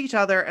looked at each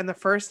other, and the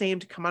first name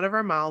to come out of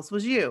our mouths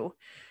was you.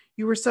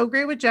 You were so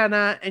great with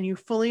Jenna, and you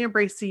fully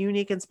embraced the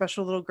unique and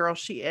special little girl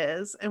she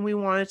is, and we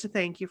wanted to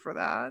thank you for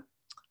that."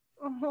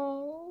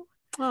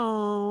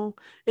 Oh,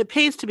 it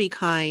pays to be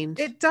kind.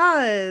 It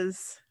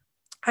does.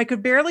 I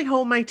could barely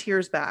hold my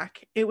tears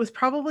back. It was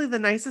probably the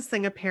nicest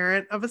thing a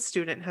parent of a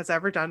student has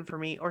ever done for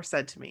me or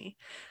said to me.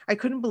 I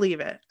couldn't believe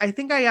it. I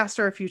think I asked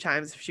her a few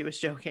times if she was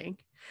joking.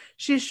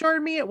 She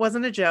assured me it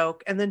wasn't a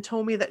joke, and then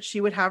told me that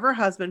she would have her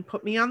husband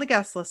put me on the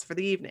guest list for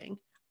the evening.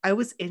 I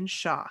was in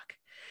shock.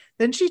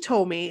 Then she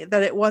told me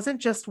that it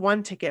wasn't just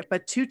one ticket,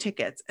 but 2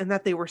 tickets, and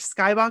that they were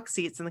skybox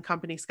seats in the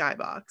company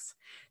skybox.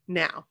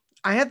 Now,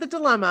 I had the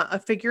dilemma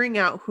of figuring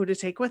out who to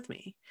take with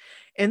me.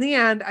 In the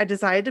end, I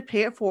decided to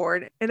pay it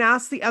forward and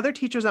ask the other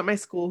teachers at my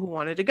school who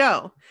wanted to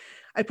go.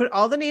 I put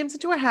all the names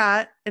into a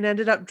hat and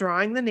ended up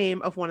drawing the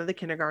name of one of the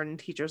kindergarten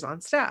teachers on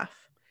staff.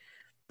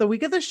 The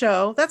week of the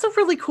show, that's a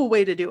really cool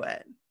way to do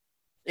it.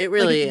 It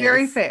really is.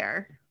 Very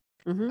fair.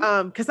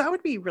 Mm-hmm. Because that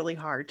would be really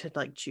hard to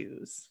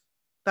choose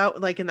that,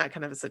 in that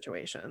kind of a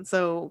situation.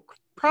 So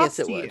props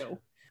to you.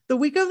 The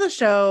week of the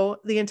show,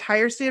 the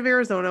entire state of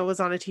Arizona was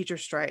on a teacher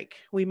strike.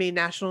 We made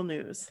national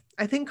news.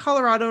 I think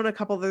Colorado and a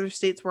couple of other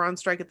states were on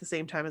strike at the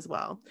same time as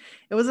well.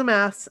 It was a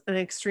mess and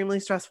an extremely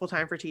stressful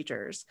time for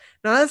teachers.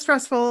 Not as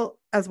stressful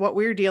as what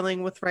we're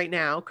dealing with right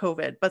now,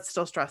 COVID, but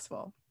still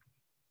stressful.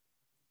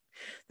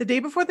 The day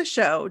before the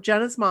show,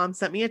 Jenna's mom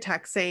sent me a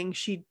text saying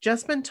she'd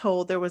just been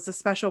told there was a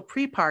special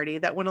pre-party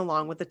that went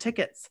along with the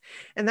tickets,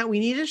 and that we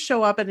needed to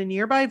show up at a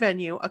nearby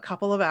venue a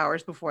couple of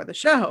hours before the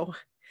show.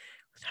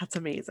 That's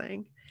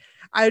amazing.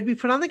 I would be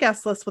put on the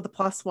guest list with a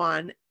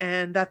 +1,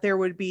 and that there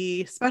would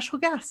be special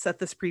guests at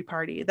this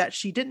pre-party that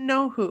she didn't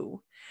know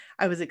who.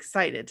 I was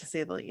excited, to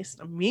say the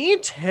least. Me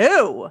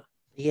too.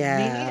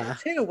 Yeah.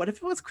 Me too. What if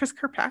it was Chris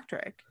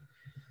Kirkpatrick?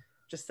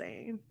 Just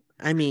saying.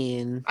 I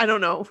mean, I don't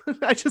know.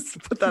 I just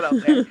put that out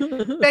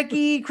there.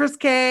 Becky, Chris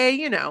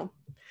K,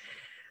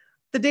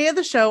 The day of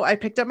the show, I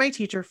picked up my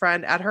teacher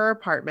friend at her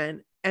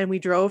apartment, and we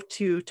drove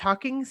to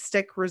Talking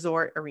Stick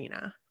Resort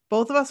Arena.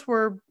 Both of us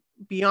were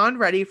beyond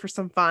ready for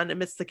some fun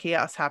amidst the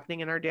chaos happening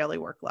in our daily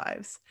work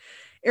lives.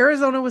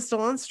 Arizona was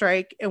still on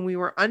strike, and we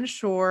were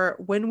unsure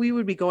when we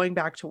would be going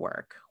back to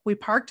work. We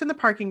parked in the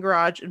parking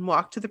garage and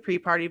walked to the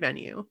pre-party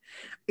venue.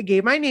 I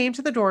gave my name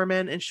to the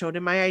doorman and showed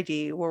him my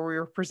ID, where we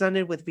were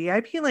presented with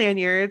VIP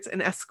lanyards and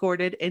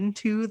escorted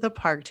into the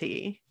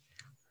party.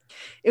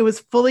 It was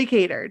fully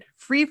catered,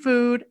 free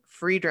food,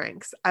 free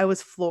drinks. I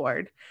was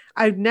floored.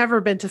 I've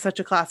never been to such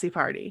a classy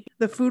party.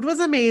 The food was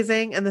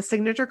amazing, and the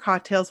signature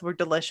cocktails were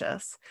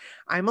delicious.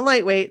 I'm a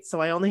lightweight,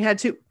 so I only had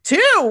two.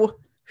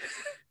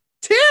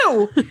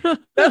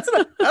 That's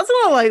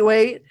not a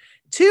lightweight.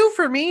 2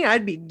 for me,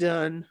 I'd be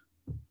done.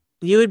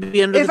 You would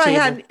be under the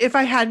table. If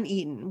I hadn't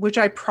eaten, which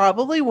I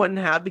probably wouldn't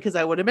have because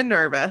I would have been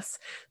nervous.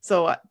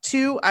 So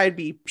 2, I'd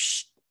be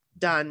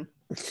done.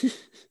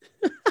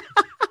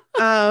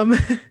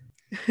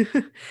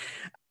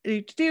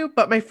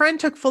 But my friend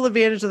took full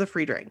advantage of the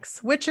free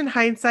drinks, which in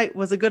hindsight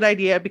was a good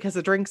idea because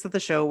the drinks at the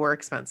show were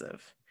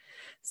expensive.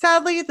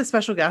 Sadly, the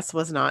special guest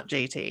was not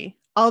JT.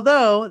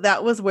 Although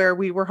that was what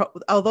we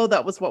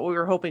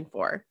were hoping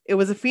for. It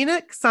was a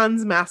Phoenix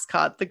Suns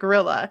mascot, the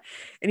gorilla,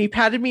 and he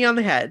patted me on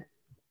the head,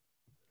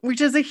 which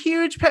is a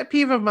huge pet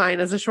peeve of mine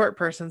as a short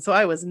person, so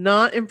I was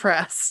not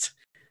impressed.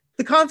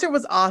 The concert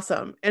was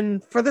awesome,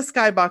 and for the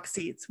skybox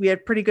seats, we had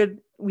a pretty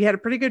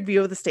good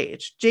view of the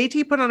stage.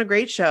 JT put on a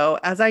great show,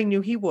 as I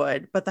knew he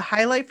would, but the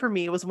highlight for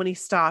me was when he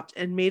stopped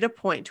and made a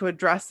point to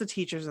address the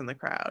teachers in the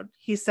crowd.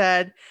 He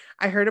said,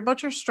 "I heard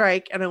about your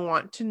strike, and I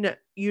want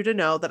you to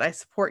know that I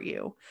support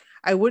you.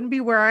 I wouldn't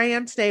be where I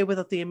am today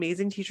without the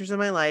amazing teachers in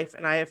my life,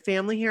 and I have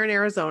family here in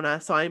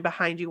Arizona, so I'm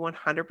behind you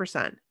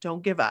 100%.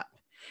 Don't give up."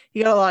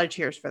 He got a lot of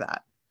cheers for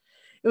that.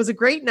 It was a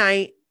great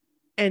night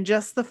and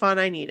just the fun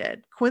I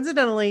needed.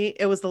 Coincidentally,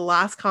 it was the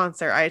last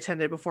concert I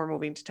attended before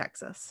moving to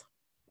Texas.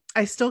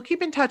 I still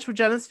keep in touch with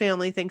Jenna's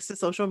family thanks to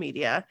social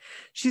media.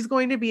 She's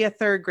going to be a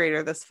third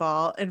grader this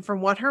fall, and from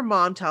what her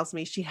mom tells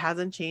me, she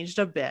hasn't changed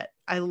a bit.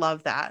 I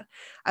love that.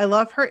 I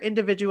love her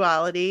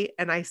individuality,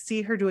 and I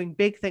see her doing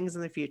big things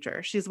in the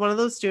future. She's one of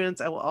those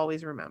students I will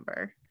always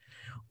remember.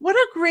 What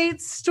a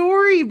great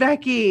story,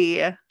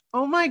 Becky.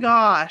 Oh my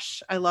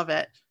gosh. I love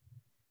it.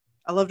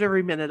 I loved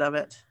every minute of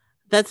it.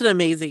 That's an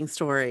amazing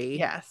story.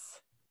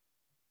 Yes.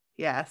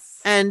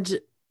 And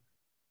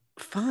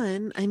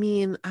fun. I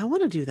mean, I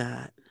want to do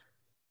that.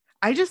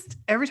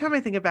 Every time I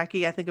think of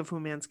Becky, I think of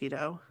Fu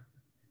Manskito.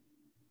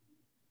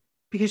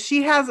 Because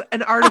she has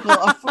an article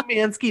of Fu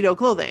Manskito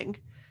clothing.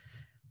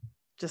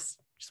 Just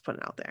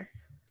putting it out there.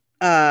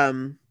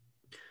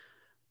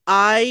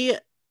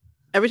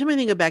 Every time I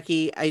think of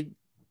Becky, I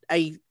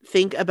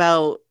think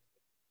about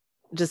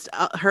just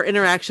her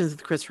interactions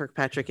with Chris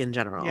Kirkpatrick in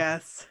general.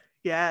 Yes.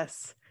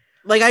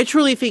 Like, I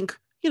truly think,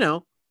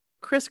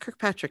 Chris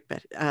Kirkpatrick,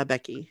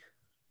 Becky.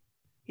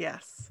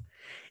 Yes.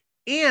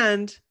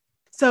 And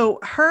so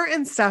her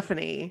and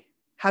Stephanie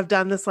have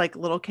done this like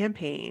little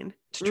campaign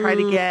to try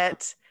to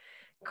get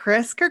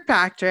Chris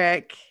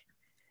Kirkpatrick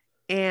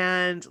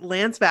and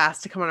Lance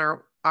Bass to come on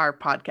our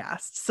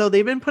podcast. So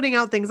they've been putting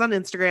out things on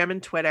Instagram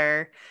and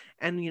Twitter,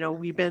 and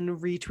we've been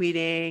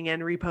retweeting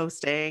and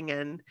reposting,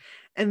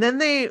 and then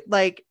they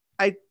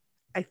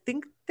I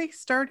think they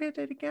started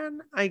it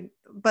again.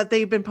 But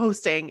they've been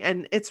posting,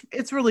 and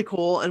it's really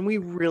cool, and we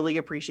really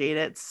appreciate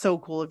it. It's so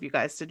cool of you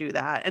guys to do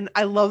that. And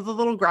I love the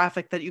little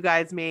graphic that you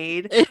guys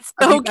made. It's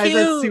so you guys cute.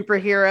 As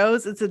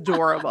superheroes. It's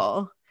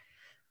adorable.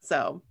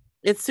 So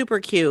it's super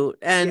cute.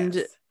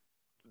 And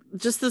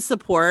just the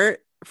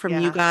support from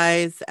you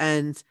guys,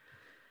 and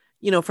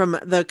from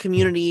the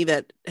community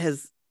that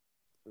has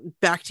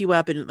backed you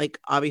up and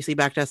obviously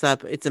backed us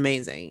up. It's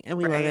amazing, and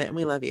we love it, and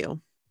we love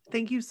you.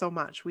 Thank you so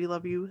much. We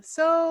love you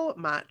so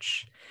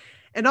much.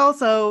 And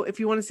also, if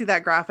you want to see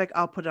that graphic,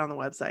 I'll put it on the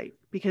website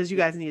because you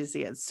guys need to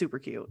see it. It's super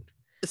cute.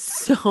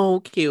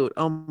 So cute.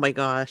 Oh my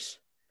gosh.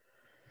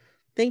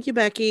 Thank you,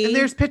 Becky. And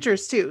there's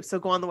pictures too. So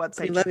go on the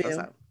website. We love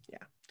you. Yeah.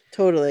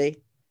 Totally.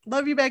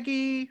 Love you,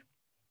 Becky.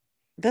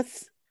 What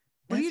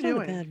are you not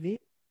doing? A bad view.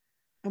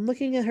 I'm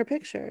looking at her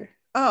picture.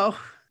 Oh.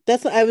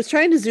 I was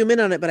trying to zoom in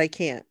on it, but I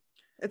can't.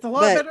 It's a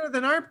lot better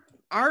than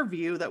our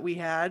view that we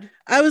had.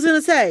 I was going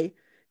to say,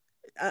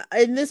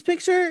 in this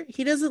picture,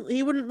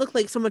 he wouldn't look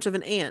like so much of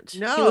an ant.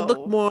 No. He would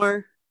look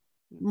more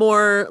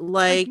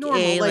like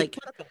normal, like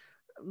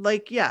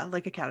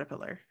a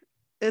caterpillar.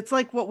 It's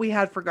like what we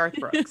had for Garth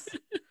Brooks.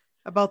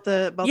 about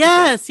the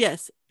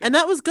yes. And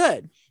that was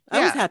good.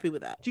 I was happy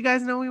with that. Do you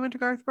guys know we went to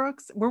Garth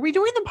Brooks? Were we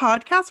doing the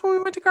podcast when we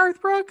went to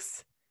Garth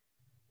Brooks?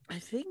 I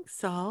think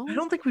so. I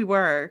don't think we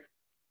were.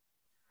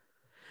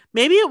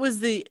 Maybe it was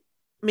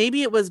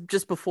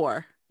just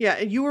before. Yeah,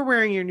 and you were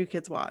wearing your New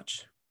Kids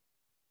watch.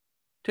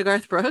 To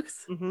Garth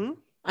Brooks? Mm-hmm.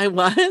 I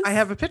was? I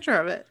have a picture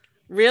of it.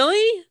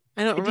 Really?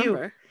 I don't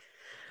remember.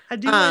 I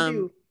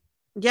do.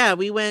 Yeah,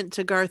 we went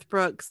to Garth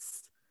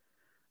Brooks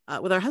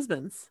with our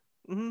husbands.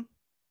 Mm-hmm.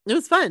 It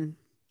was fun.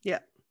 Yeah,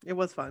 it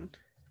was fun.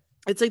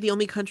 It's like the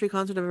only country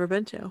concert I've ever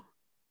been to.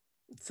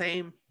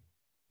 Same.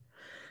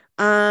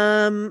 All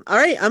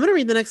right, I'm gonna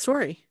read the next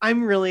story.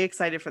 I'm really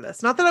excited for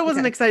this. Not that I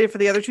wasn't excited for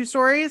the other two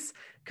stories,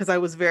 because I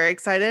was very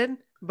excited,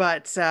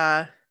 but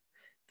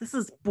this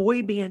is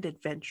Boy Band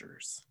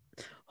Adventures.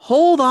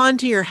 Hold on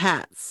to your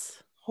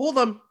hats. Hold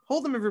them,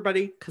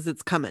 everybody, because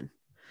it's coming.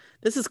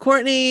 This is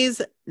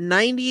Courtney's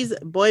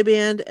 90s boy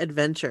band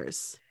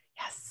adventures.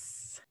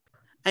 Yes.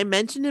 I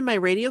mentioned in my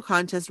radio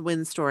contest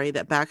win story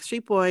that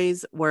Backstreet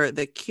Boys were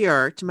the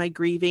cure to my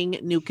grieving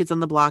New Kids on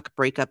the Block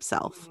breakup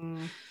self.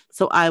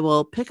 So I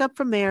will pick up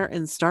from there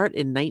and start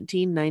in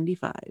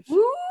 1995.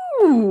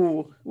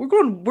 Ooh, we're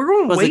going.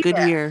 It was way a good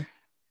back. year.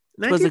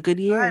 It was a good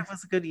year. It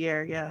was a good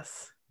year.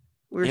 Yes,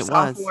 we were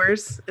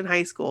sophomores in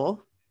high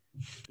school.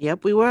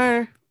 Yep, we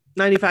were.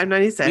 95,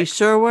 96. We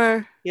sure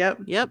were.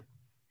 Yep.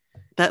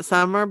 That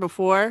summer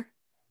before.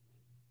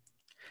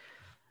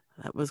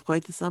 That was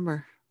quite the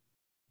summer.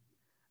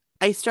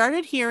 I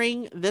started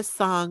hearing this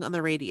song on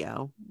the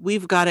radio.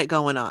 We've Got It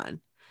Going On.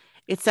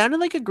 It sounded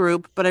like a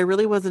group, but I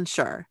really wasn't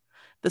sure.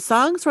 The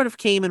song sort of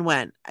came and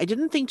went. I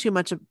didn't think too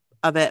much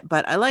of it,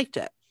 but I liked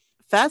it.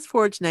 Fast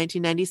forward to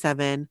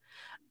 1997.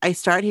 I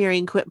start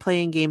hearing Quit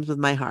Playing Games with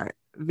My Heart.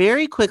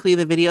 Very quickly,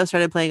 the video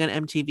started playing on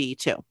MTV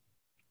too.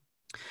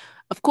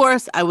 Of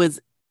course, I was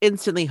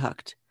instantly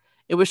hooked.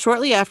 It was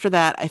shortly after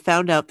that I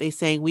found out they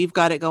sang We've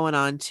Got It Going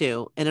On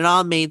too, and it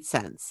all made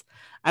sense.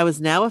 I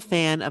was now a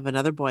fan of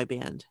another boy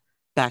band,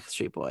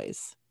 Backstreet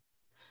Boys.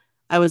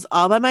 I was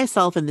all by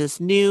myself in this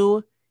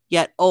new,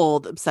 yet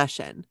old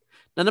obsession.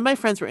 None of my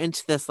friends were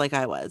into this like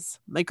I was.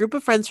 My group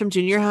of friends from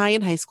junior high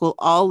and high school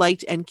all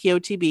liked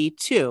NKOTB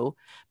too,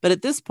 but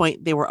at this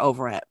point, they were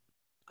over it.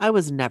 I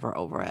was never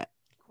over it.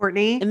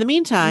 Courtney? In the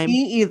meantime...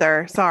 Me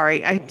either.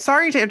 Sorry. I'm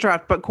sorry to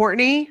interrupt, but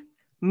Courtney,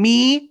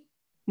 me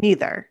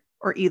neither.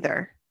 Or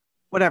either.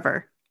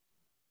 Whatever.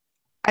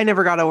 I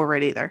never got over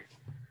it either.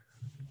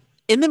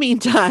 In the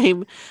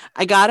meantime,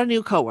 I got a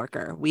new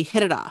coworker. We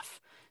hit it off.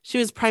 She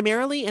was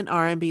primarily an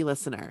R&B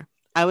listener.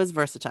 I was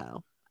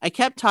versatile. I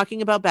kept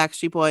talking about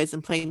Backstreet Boys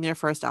and playing their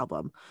first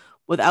album.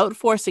 Without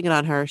forcing it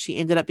on her, she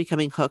ended up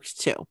becoming hooked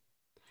too.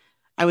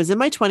 I was in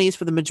my 20s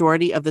for the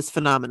majority of this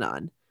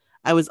phenomenon.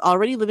 I was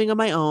already living on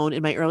my own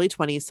in my early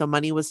 20s, so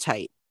money was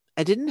tight.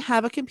 I didn't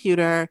have a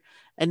computer,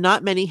 and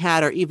not many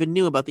had or even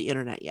knew about the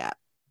internet yet.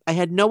 I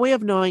had no way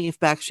of knowing if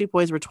Backstreet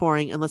Boys were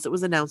touring unless it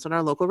was announced on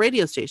our local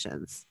radio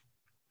stations.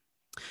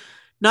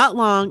 Not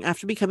long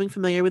after becoming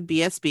familiar with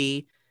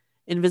BSB,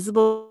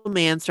 Invisible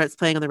Man starts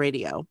playing on the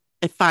radio.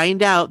 I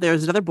find out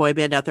there's another boy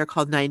band out there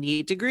called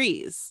 98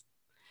 Degrees.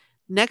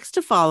 Next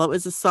to follow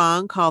is a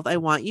song called I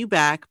Want You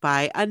Back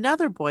by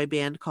another boy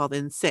band called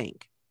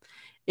NSYNC.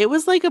 It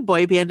was like a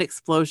boy band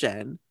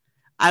explosion.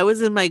 I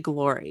was in my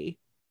glory.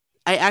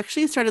 I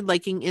actually started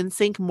liking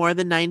NSYNC more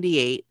than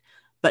 98,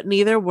 but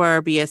neither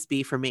were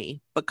BSB for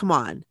me. But come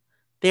on,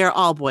 they are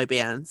all boy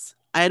bands.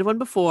 I had one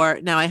before,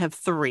 now I have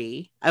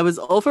 3. I was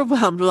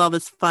overwhelmed with all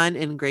this fun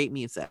and great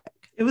music.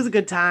 It was a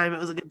good time. It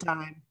was a good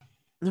time.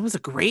 It was a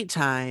great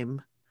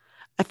time.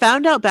 I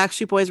found out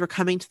Backstreet Boys were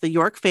coming to the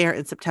York Fair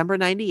in September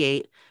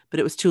 98, but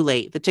it was too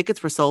late. The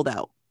tickets were sold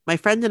out. My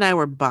friend and I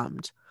were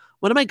bummed.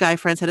 One of my guy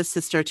friends had a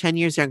sister 10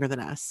 years younger than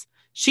us.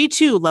 She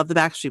too loved the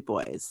Backstreet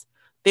Boys.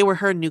 They were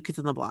her New Kids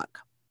on the Block.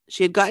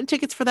 She had gotten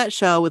tickets for that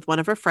show with one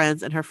of her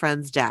friends and her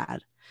friend's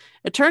dad.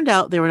 It turned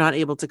out they were not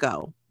able to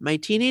go. My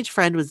teenage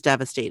friend was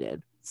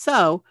devastated.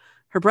 So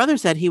her brother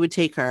said he would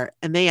take her,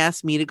 and they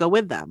asked me to go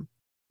with them.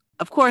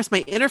 Of course,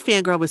 my inner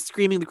fangirl was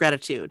screaming with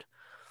gratitude.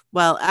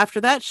 Well, after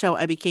that show,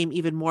 I became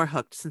even more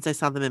hooked since I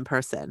saw them in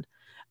person.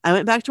 I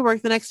went back to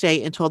work the next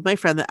day and told my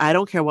friend that I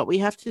don't care what we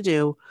have to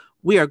do.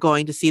 We are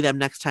going to see them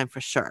next time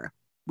for sure.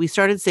 We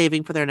started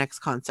saving for their next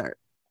concert.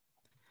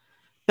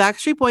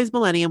 Backstreet Boys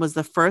Millennium was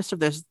the first of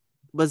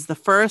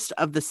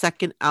the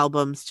second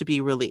albums to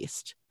be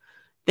released.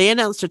 They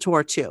announced a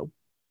tour too.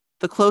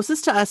 The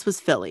closest to us was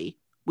Philly.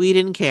 We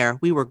didn't care.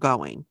 We were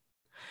going.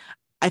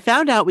 I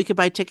found out we could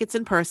buy tickets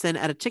in person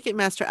at a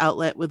Ticketmaster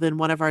outlet within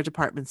one of our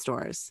department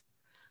stores.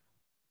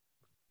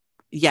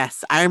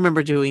 Yes, I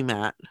remember doing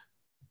that.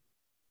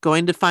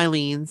 Going to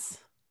Filene's.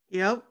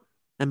 Yep.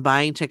 And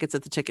buying tickets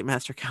at the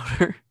Ticketmaster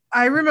counter.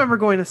 I remember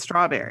going to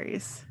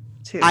Strawberries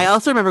too. I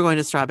also remember going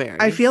to Strawberries.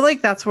 I feel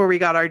like that's where we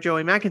got our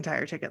Joey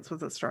McIntyre tickets,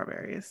 was at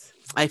Strawberries.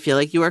 I feel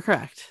like you are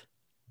correct.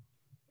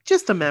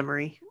 Just a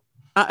memory.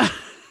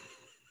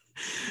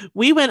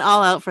 We went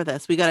all out for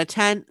this. We got a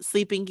tent,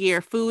 sleeping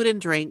gear, food and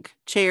drink,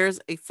 chairs,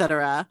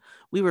 etc.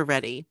 We were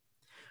ready.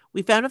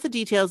 We found out the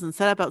details and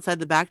set up outside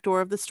the back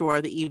door of the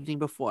store the evening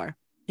before.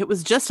 It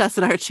was just us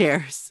in our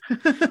chairs.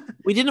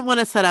 We didn't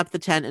want to set up the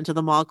tent until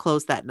the mall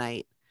closed that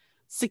night.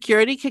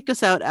 Security kicked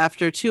us out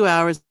after 2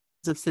 hours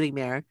of sitting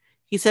there.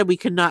 He said we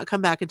could not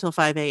come back until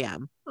 5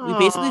 a.m. We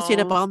basically stayed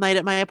up all night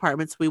at my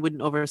apartment so we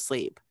wouldn't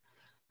oversleep.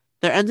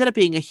 There ended up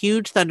being a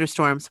huge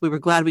thunderstorm, so we were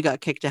glad we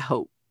got kicked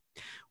out.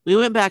 We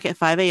went back at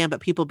 5 a.m., but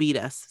people beat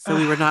us, so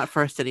we were not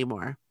first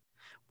anymore.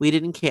 We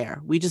didn't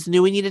care. We just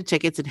knew we needed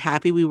tickets and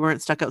happy we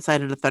weren't stuck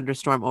outside in a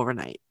thunderstorm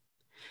overnight.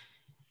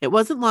 It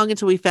wasn't long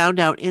until we found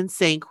out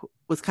NSYNC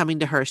was coming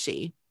to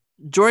Hershey.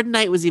 Jordan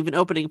Knight was even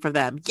opening for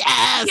them.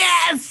 Yes!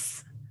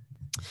 Yes!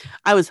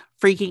 I was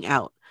freaking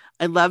out.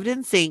 I loved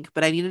NSYNC,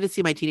 but I needed to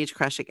see my teenage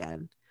crush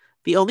again.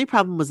 The only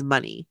problem was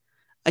money.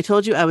 I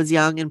told you I was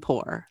young and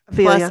poor.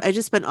 Plus, I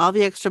just spent all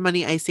the extra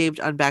money I saved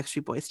on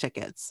Backstreet Boys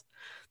tickets.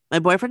 My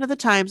boyfriend at the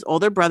time's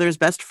older brother's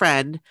best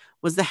friend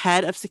was the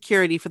head of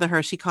security for the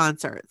Hershey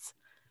concerts.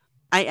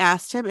 I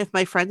asked him if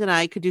my friend and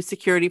I could do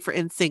security for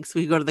NSYNC so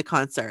we could go to the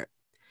concert.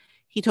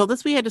 He told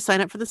us we had to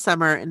sign up for the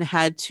summer and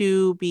had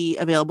to be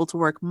available to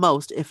work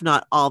most, if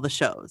not all, the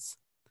shows.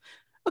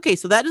 Okay,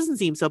 so that doesn't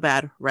seem so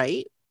bad,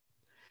 right?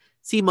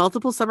 See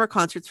multiple summer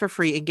concerts for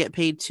free and get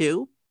paid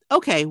too?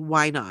 Okay,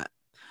 why not?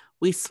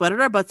 We sweated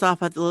our butts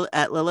off at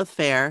Lilith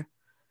Fair,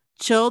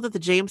 chilled at the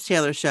James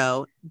Taylor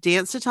show,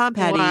 danced to Tom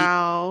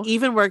Petty,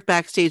 even worked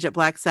backstage at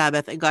Black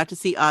Sabbath and got to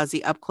see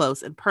Ozzy up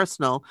close and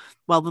personal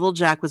while little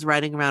Jack was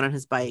riding around on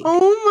his bike.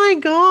 Oh my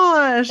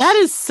gosh. That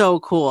is so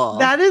cool.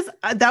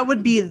 That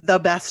would be the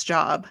best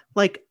job.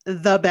 Like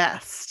the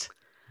best.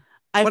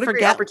 What a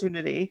great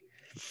opportunity.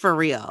 For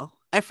real.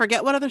 I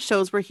forget what other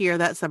shows were here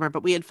that summer,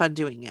 but we had fun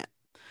doing it.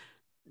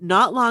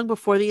 Not long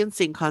before the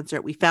NSYNC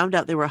concert, we found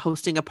out they were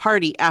hosting a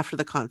party after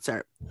the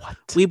concert. What?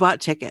 We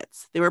bought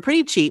tickets. They were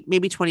pretty cheap,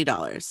 maybe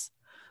 $20.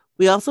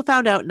 We also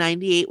found out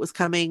 98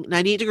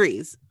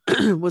 Degrees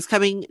was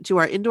coming to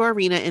our indoor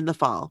arena in the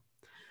fall.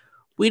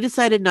 We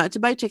decided not to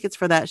buy tickets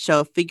for that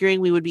show,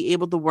 figuring we would be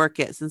able to work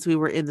it since we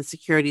were in the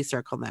security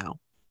circle now.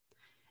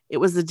 It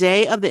was the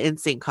day of the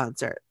NSYNC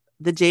concert,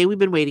 the day we've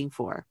been waiting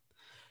for.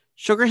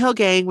 Sugar Hill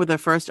Gang were the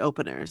first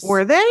openers.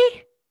 Were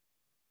they?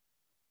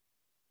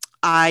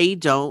 I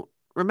don't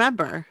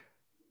remember.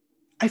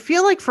 I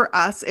feel like for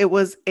us, it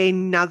was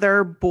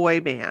another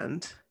boy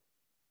band.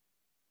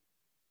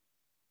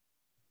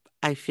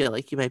 I feel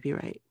like you might be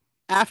right.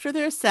 After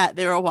their set,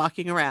 they were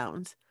walking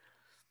around.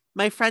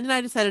 My friend and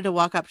I decided to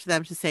walk up to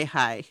them to say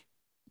hi.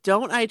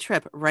 Don't I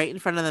trip right in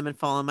front of them and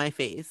fall on my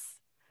face.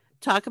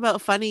 Talk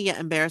about funny yet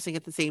embarrassing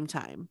at the same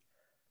time.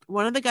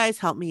 One of the guys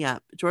helped me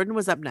up. Jordan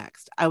was up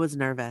next. I was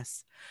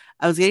nervous.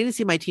 I was getting to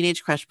see my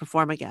teenage crush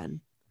perform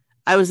again.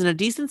 I was in a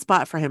decent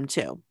spot for him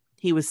too.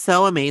 He was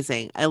so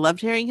amazing. I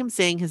loved hearing him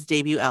sing his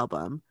debut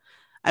album.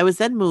 I was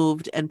then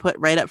moved and put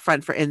right up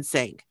front for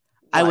NSYNC.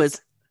 I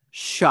was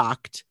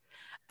shocked.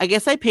 I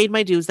guess I paid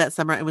my dues that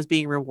summer and was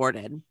being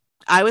rewarded.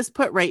 I was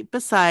put right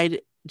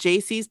beside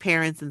JC's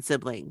parents and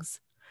siblings.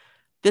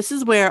 This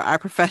is where our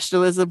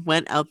professionalism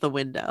went out the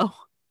window.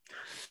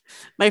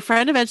 My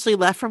friend eventually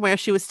left from where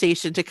she was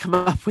stationed to come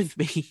up with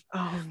me.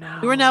 Oh, no.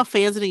 We were now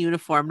fans in a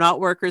uniform, not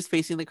workers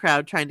facing the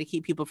crowd trying to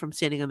keep people from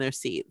standing on their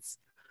seats.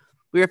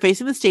 We were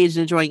facing the stage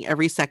and enjoying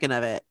every second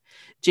of it.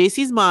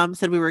 JC's mom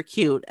said we were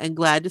cute and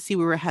glad to see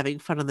we were having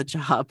fun on the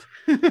job.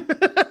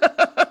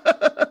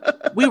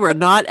 We were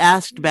not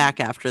asked back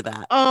after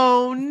that.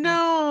 Oh,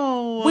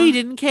 no. We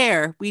didn't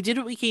care. We did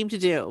what we came to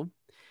do.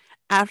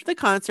 After the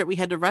concert, we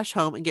had to rush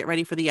home and get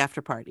ready for the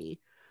after party.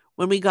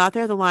 When we got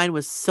there, the line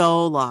was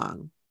so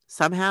long.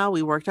 Somehow,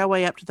 we worked our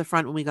way up to the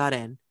front when we got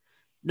in.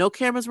 No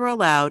cameras were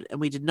allowed, and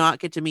we did not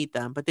get to meet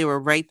them, but they were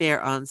right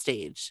there on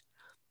stage.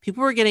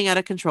 People were getting out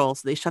of control,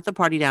 so they shut the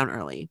party down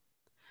early.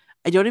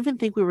 I don't even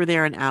think we were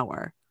there an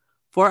hour.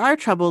 For our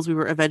troubles, we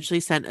were eventually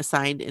sent a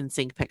signed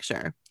NSYNC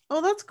picture.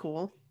 Oh, that's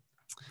cool.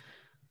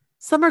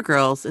 Summer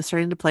Girls is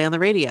starting to play on the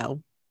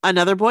radio.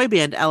 Another boy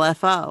band,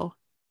 LFO.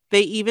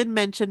 They even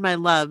mentioned my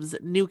loves,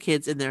 New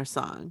Kids, in their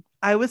song.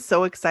 I was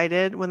so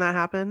excited when that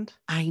happened.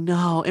 I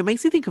know. It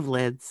makes me think of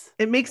Lids.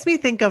 It makes me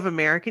think of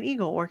American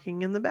Eagle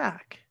working in the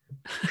back.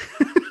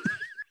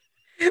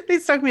 They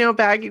stuck me out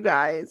back, you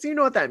guys. You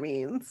know what that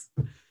means.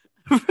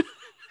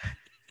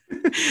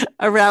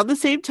 Around the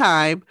same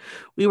time,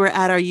 we were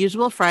at our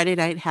usual Friday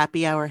night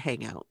happy hour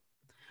hangout.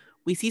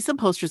 We see some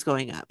posters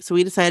going up, so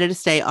we decided to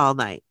stay all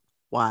night.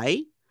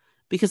 Why?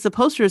 Because the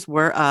posters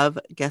were of,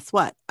 guess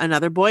what?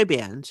 Another boy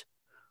band.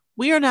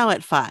 We are now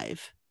at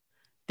 5.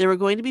 They were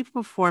going to be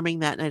performing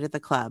that night at the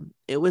club.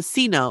 It was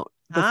C Note,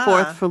 the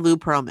fourth for Lou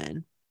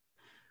Pearlman.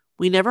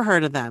 We never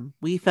heard of them.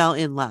 We fell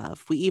in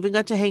love. We even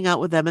got to hang out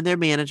with them and their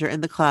manager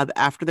in the club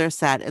after their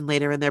set and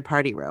later in their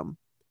party room.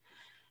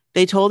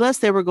 They told us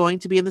they were going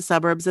to be in the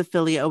suburbs of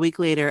Philly a week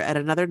later at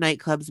another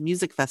nightclub's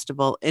music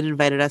festival and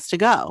invited us to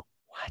go.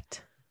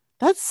 What?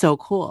 That's so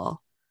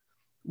cool.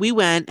 We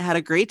went, had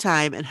a great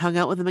time, and hung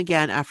out with them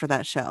again after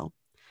that show.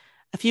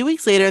 A few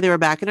weeks later, they were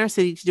back in our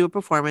city to do a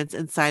performance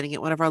and signing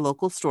at one of our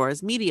local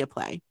stores, Media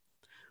Play.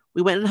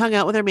 We went and hung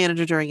out with their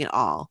manager during it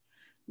all.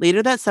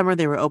 Later that summer,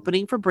 they were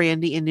opening for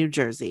Brandy in New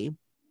Jersey.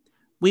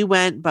 We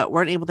went, but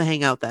weren't able to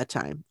hang out that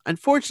time.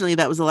 Unfortunately,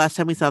 that was the last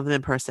time we saw them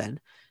in person.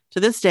 To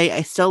this day,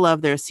 I still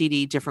love their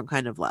CD, Different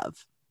Kind of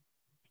Love.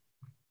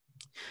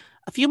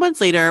 A few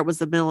months later was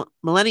the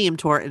Millennium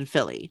Tour in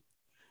Philly.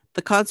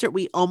 The concert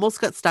we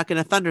almost got stuck in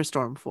a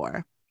thunderstorm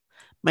for.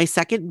 My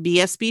second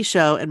BSB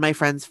show and my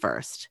friend's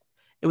first.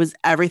 It was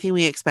everything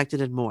we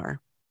expected and more.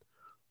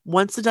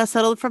 Once the dust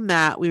settled from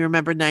that, we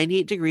remembered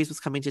 98 Degrees was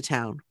coming to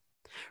town.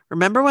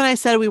 Remember when I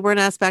said we weren't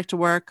asked back to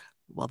work?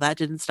 Well, that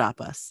didn't stop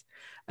us.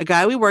 A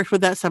guy we worked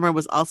with that summer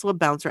was also a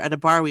bouncer at a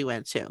bar we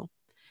went to.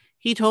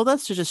 He told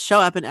us to just show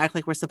up and act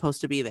like we're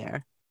supposed to be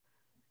there.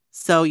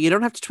 So you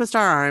don't have to twist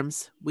our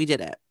arms. We did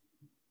it.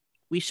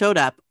 We showed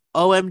up.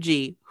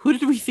 OMG, who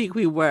did we think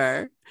we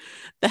were?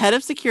 The head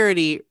of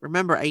security,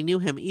 remember I knew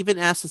him, even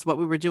asked us what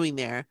we were doing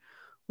there.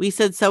 We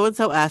said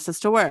so-and-so asked us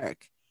to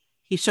work.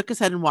 He shook his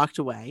head and walked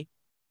away.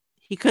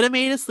 He could have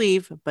made us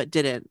leave, but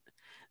didn't.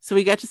 So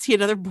we got to see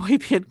another boy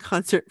band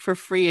concert for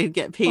free and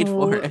get paid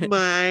for it. Oh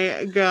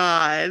my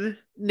God.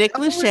 Nick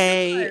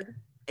Lachey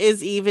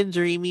is even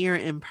dreamier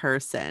in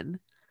person.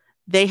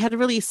 They had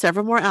released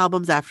several more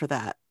albums after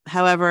that.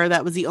 However,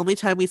 that was the only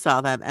time we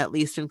saw them, at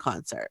least in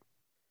concert.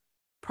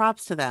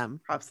 Props to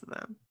them. Props to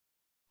them.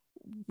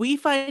 We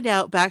find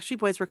out Backstreet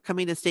Boys were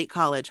coming to State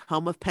College,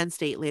 home of Penn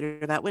State,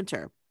 later that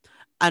winter.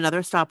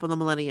 Another stop on the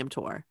Millennium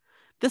Tour.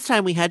 This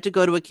time we had to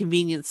go to a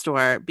convenience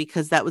store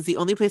because that was the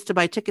only place to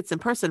buy tickets in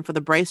person for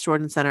the Bryce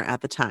Jordan Center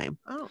at the time.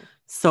 Oh.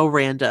 So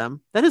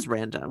random. That is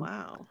random.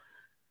 Wow.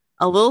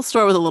 A little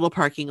store with a little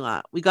parking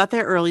lot. We got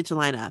there early to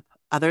line up.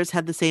 Others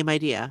had the same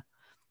idea.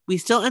 We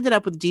still ended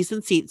up with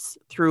decent seats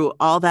through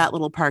all that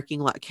little parking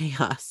lot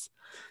chaos.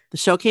 The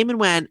show came and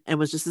went and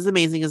was just as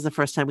amazing as the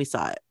first time we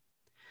saw it.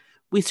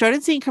 We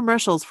started seeing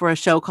commercials for a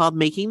show called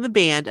Making the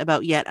Band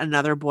about yet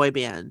another boy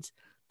band,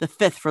 the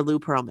fifth for Lou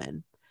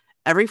Pearlman.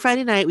 Every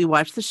Friday night, we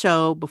watched the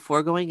show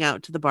before going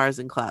out to the bars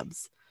and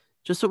clubs.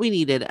 Just what we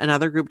needed,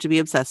 another group to be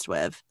obsessed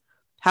with.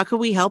 How could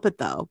we help it,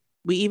 though?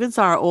 We even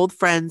saw our old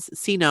friends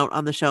C-Note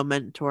on the show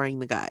mentoring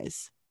the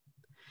guys.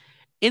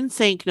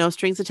 NSYNC No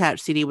Strings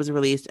Attached CD was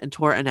released and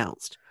tour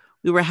announced.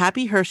 We were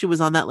happy Hershey was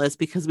on that list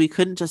because we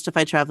couldn't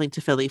justify traveling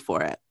to Philly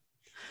for it.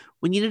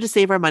 We needed to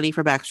save our money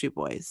for Backstreet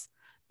Boys.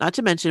 Not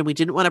to mention, we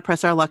didn't want to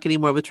press our luck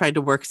anymore with trying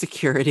to work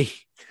security.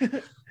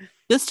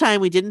 This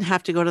time, we didn't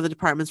have to go to the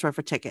department store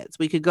for tickets.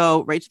 We could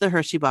go right to the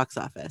Hershey box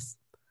office.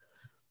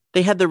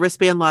 They had the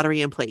wristband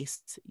lottery in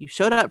place. You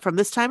showed up from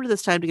this time to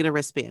this time to get a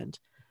wristband.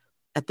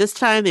 At this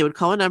time, they would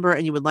call a number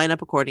and you would line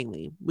up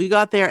accordingly. We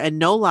got there and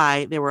no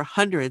lie, there were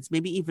hundreds,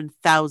 maybe even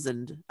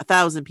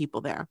 1,000 people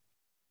there.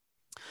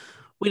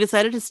 We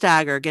decided to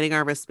stagger getting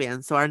our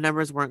wristbands so our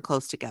numbers weren't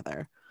close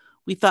together.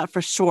 We thought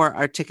for sure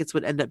our tickets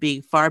would end up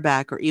being far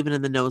back or even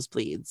in the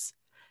nosebleeds.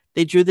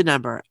 They drew the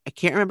number. I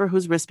can't remember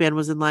whose wristband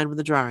was in line with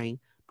the drawing,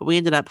 but we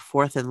ended up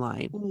fourth in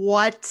line.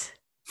 What?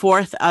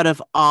 Fourth out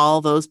of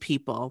all those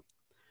people.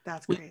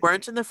 That's crazy. We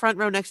weren't in the front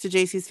row next to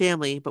JC's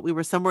family, but we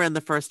were somewhere in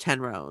the first 10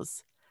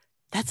 rows.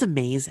 That's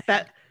amazing.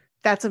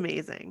 That's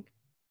amazing.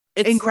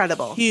 It's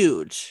incredible.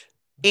 Huge.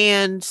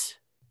 And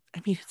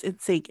I mean, it's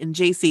insane. And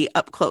JC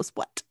up close.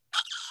 What?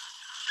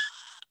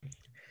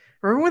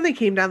 Remember when they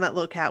came down that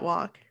little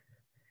catwalk?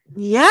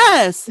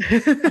 Yes.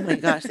 Oh my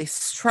gosh, they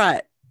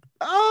strut.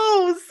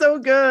 Oh, so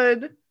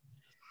good.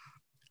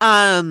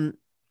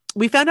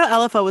 We found out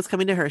LFO was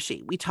coming to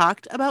Hershey. We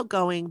talked about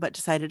going, but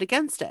decided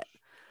against it.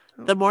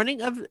 The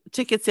morning of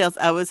ticket sales,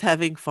 I was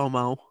having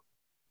FOMO.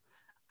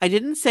 I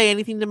didn't say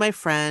anything to my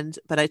friend,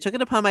 but I took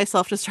it upon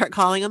myself to start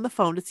calling on the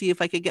phone to see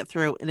if I could get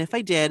through. And if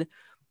I did,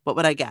 what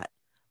would I get?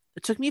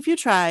 It took me a few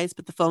tries,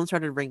 but the phone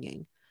started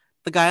ringing.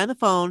 The guy on the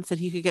phone said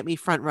he could get me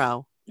front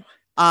row.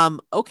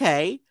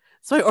 Okay.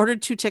 So I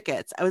ordered 2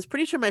 tickets. I was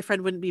pretty sure my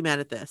friend wouldn't be mad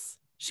at this.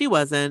 She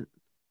wasn't.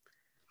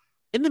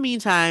 In the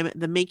meantime,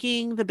 the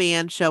Making the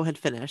Band show had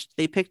finished.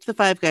 They picked the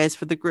 5 guys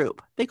for the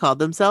group. They called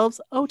themselves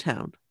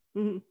O-Town.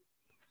 Mm-hmm.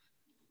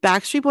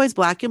 Backstreet Boys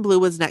Black and Blue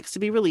was next to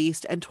be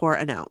released and tour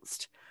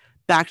announced.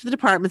 Back to the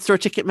department store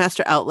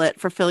Ticketmaster outlet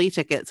for Philly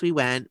tickets we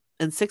went,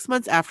 and 6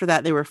 months after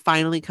that, they were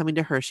finally coming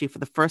to Hershey for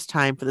the first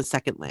time for the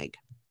second leg.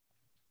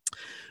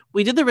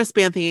 We did the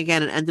wristband thing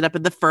again and ended up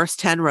in the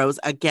first 10 rows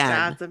again.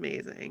 That's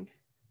amazing.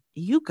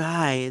 You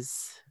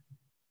guys.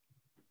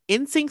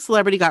 NSYNC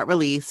Celebrity got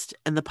released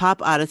and the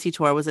Pop Odyssey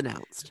tour was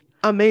announced.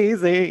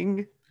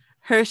 Amazing.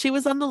 Hershey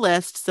was on the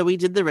list, so we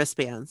did the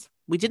wristbands.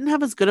 We didn't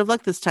have as good of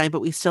luck this time,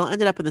 but we still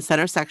ended up in the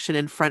center section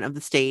in front of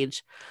the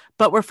stage,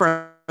 but we're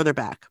further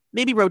back,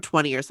 maybe row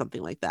 20 or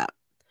something like that.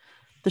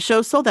 The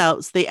show sold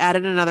out, so they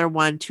added another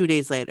one 2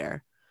 days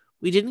later.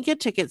 We didn't get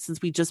tickets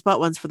since we just bought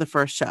ones for the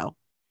first show.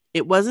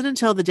 It wasn't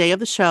until the day of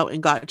the show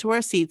and got to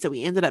our seats that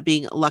we ended up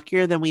being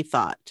luckier than we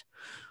thought.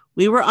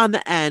 We were on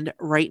the end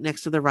right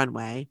next to the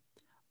runway.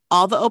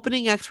 All the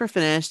opening acts were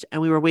finished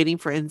and we were waiting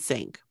for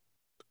NSYNC.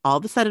 All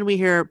of a sudden we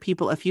hear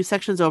people a few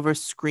sections over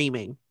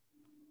screaming.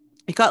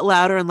 It got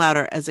louder and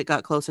louder as it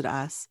got closer to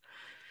us.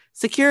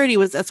 Security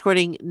was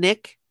escorting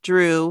Nick,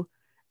 Drew,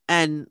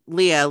 and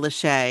Leah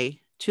Lachey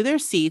to their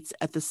seats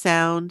at the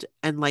sound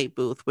and light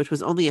booth, which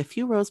was only a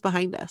few rows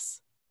behind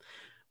us.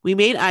 We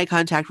made eye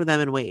contact with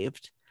them and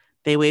waved.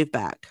 They waved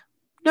back.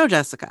 No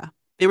Jessica.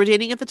 They were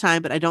dating at the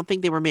time, but I don't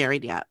think they were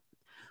married yet.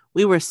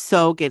 We were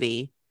so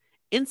giddy.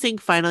 NSYNC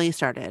finally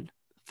started.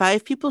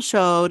 5 people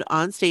showed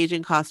on stage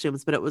in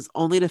costumes, but it was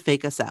only to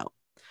fake us out.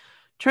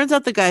 Turns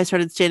out the guys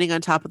started standing on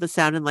top of the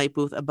sound and light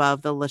booth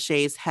above the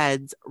Lachey's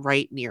heads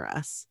right near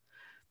us.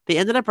 They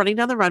ended up running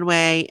down the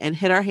runway and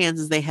hit our hands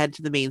as they head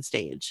to the main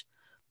stage.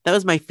 That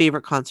was my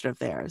favorite concert of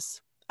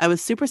theirs. I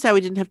was super sad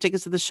we didn't have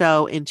tickets to the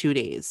show in 2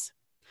 days.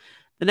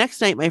 The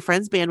next night, my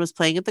friend's band was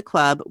playing at the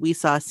club we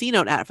saw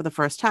C-Note at for the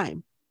first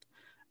time.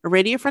 A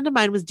radio friend of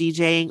mine was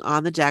DJing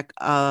on the deck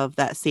of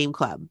that same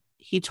club.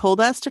 He told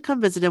us to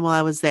come visit him while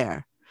I was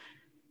there.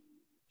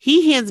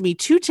 He hands me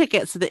 2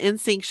 tickets to the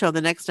NSYNC show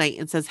the next night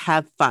and says,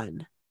 have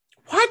fun.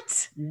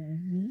 What?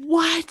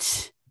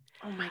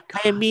 Oh my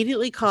God. I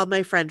immediately called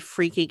my friend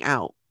freaking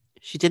out.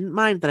 She didn't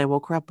mind that I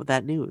woke her up with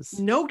that news.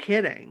 No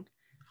kidding.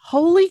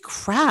 Holy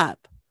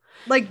crap.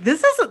 Like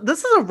this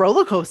is a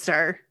roller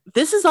coaster.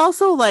 This is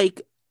also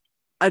like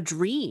a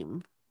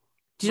dream.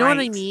 Do you know what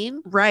I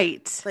mean?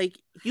 Right. Like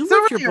you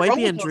live your boy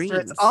band dreams.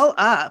 It's all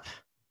up.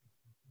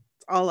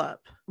 It's all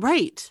up.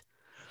 Right.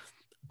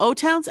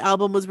 O-Town's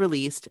album was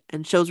released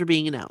and shows were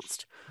being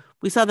announced.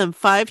 We saw them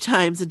 5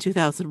 times in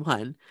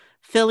 2001.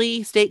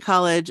 Philly, State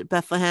College,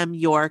 Bethlehem,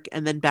 York,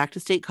 and then back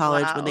to State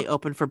College when they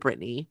opened for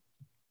Britney.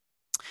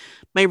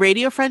 My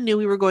radio friend knew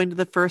we were going to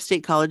the first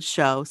State College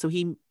show, so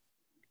he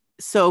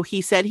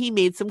said he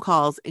made some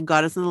calls and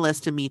got us on the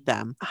list to meet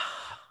them.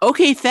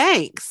 Okay,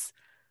 thanks.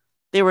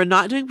 They were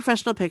not doing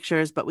professional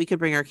pictures, but we could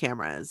bring our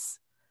cameras.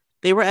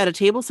 They were at a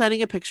table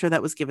signing a picture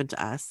that was given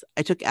to us.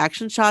 I took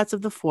action shots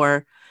of the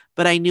four,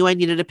 but I knew I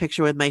needed a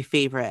picture with my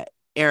favorite,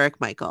 Eric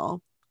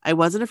Michael. I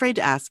wasn't afraid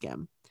to ask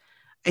him.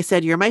 I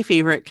said, "You're my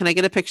favorite. Can I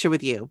get a picture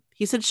with you?"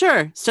 He said,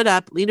 "Sure," stood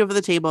up, leaned over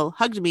the table,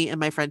 hugged me, and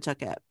my friend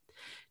took it.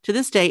 To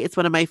this day, it's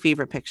one of my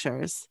favorite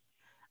pictures.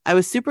 I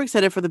was super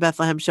excited for the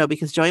Bethlehem show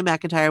because Joey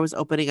McIntyre was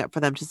opening up for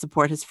them to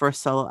support his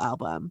first solo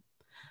album.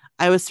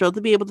 I was thrilled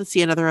to be able to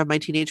see another of my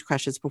teenage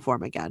crushes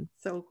perform again.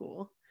 So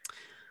cool.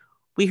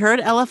 We heard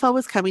LFO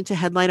was coming to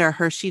headline our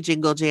Hershey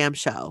Jingle Jam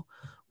show.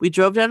 We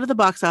drove down to the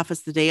box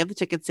office the day of the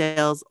ticket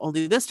sales,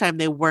 only this time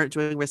they weren't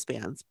doing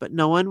wristbands, but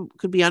no one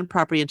could be on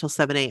property until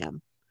 7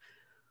 a.m.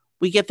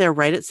 We get there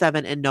right at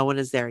 7 and no one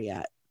is there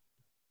yet.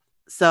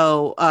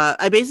 So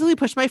I basically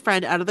pushed my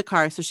friend out of the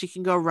car so she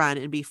can go run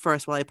and be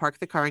first while I park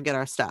the car and get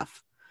our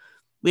stuff.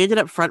 We ended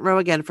up front row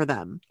again for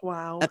them.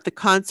 Wow. At the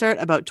concert,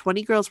 about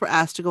 20 girls were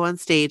asked to go on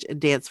stage and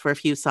dance for a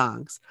few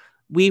songs.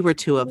 We were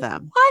 2 of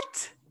them.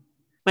 What?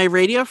 My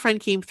radio friend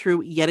came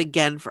through yet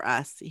again for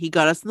us. He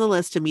got us on the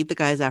list to meet the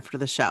guys after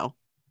the show.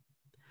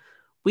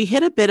 We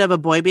hit a bit of a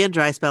boy band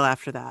dry spell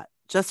after that.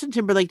 Justin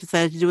Timberlake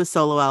decided to do a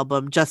solo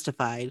album,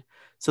 Justified.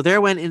 So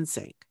there went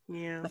NSYNC.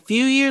 Yeah. A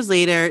few years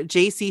later,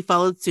 JC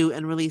followed suit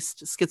and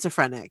released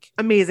Schizophrenic.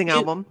 Amazing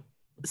album.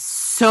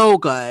 So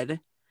good.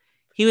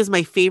 He was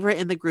my favorite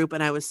in the group,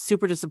 and I was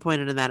super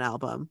disappointed in that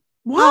album.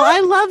 What? Oh,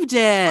 I loved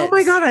it. Oh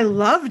my God, I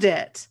loved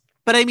it.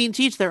 But I mean,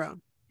 to each their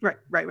own. Right.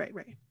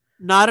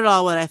 Not at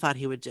all what I thought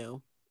he would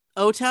do.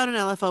 O-Town and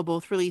LFO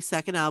both released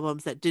second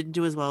albums that didn't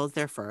do as well as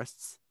their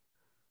firsts.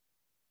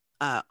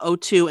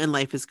 O2 and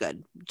Life is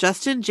Good.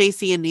 Justin,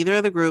 JC, and neither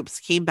of the groups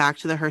came back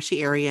to the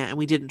Hershey area, and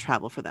we didn't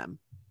travel for them.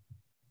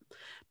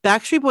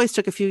 Backstreet Boys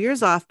took a few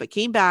years off, but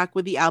came back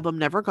with the album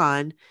Never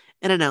Gone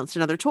and announced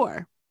another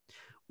tour.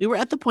 We were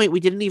at the point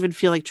we didn't even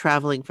feel like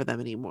traveling for them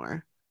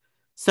anymore.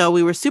 So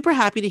we were super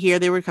happy to hear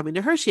they were coming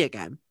to Hershey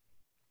again.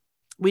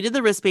 We did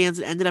the wristbands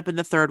and ended up in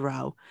the third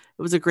row.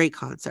 It was a great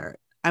concert.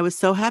 I was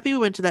so happy we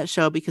went to that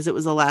show because it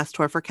was the last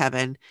tour for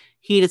Kevin.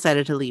 He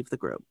decided to leave the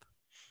group.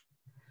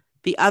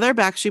 The other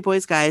Backstreet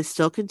Boys guys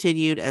still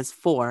continued as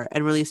 4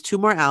 and released 2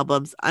 more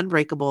albums,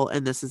 Unbreakable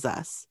and This Is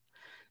Us.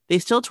 They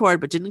still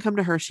toured but didn't come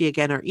to Hershey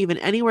again or even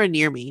anywhere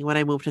near me when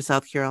I moved to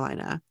South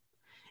Carolina.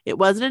 It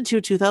wasn't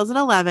until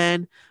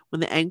 2011 when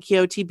the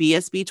NKOT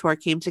BSB tour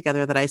came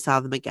together that I saw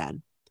them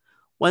again.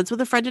 Once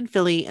with a friend in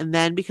Philly, and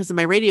then because of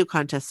my radio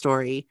contest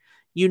story,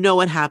 you know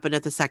what happened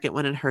at the second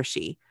one in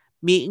Hershey.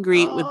 Meet and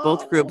greet with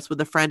both groups with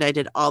a friend I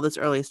did all this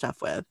early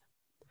stuff with.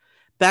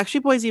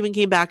 Backstreet Boys even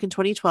came back in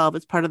 2012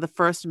 as part of the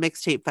first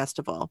mixtape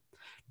festival.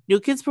 New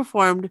Kids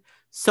performed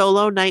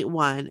solo night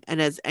 1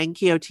 and as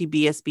NKOT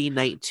BSB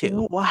night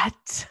 2.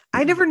 What?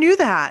 I never knew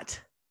that.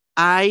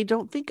 I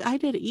don't think I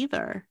did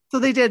either. So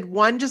they did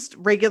one just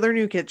regular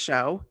New Kids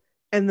show,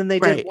 and then they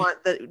did one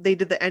that they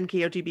did the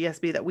NKOT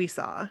BSB that we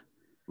saw.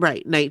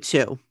 Right, night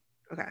 2.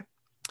 Okay.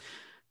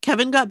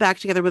 Kevin got back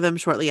together with them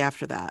shortly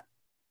after that.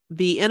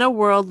 The In a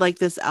World Like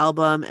This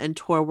album and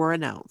tour were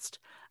announced.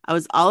 I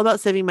was all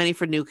about saving money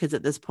for New Kids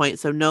at this point,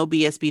 so no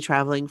BSB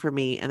traveling for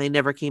me, and they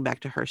never came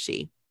back to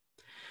Hershey.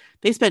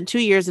 They spent 2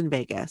 years in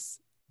Vegas.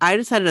 I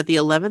decided at the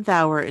 11th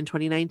hour in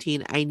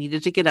 2019 I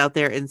needed to get out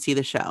there and see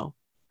the show.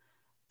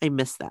 I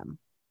miss them.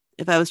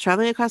 If I was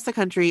traveling across the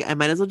country, I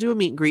might as well do a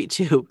meet and greet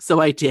too, so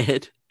I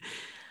did.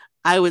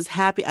 I was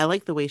happy. I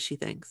like the way she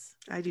thinks.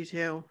 I do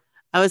too.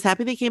 I was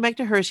happy they came back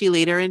to Hershey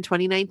later in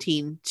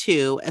 2019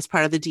 too as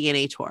part of the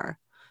DNA tour.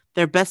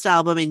 Their best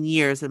album in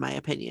years, in my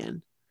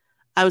opinion.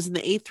 I was in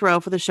the 8th row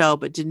for the show,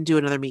 but didn't do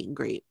another meet and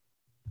greet.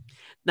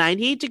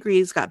 98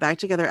 Degrees got back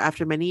together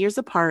after many years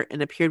apart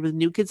and appeared with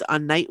New Kids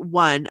on night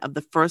 1 of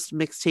the first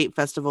mixtape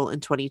festival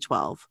in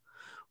 2012.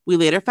 We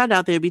later found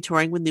out they would be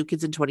touring with New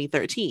Kids in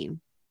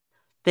 2013.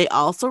 They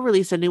also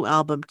released a new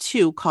album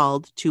too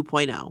called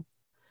 2.0.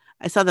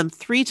 I saw them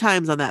 3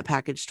 times on that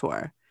package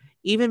tour.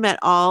 Even met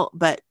all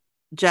but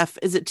Jeff.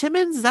 Is it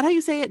Timmons? Is that how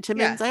you say it?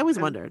 Timmons? Yeah, I always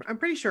wondered. I'm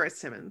pretty sure it's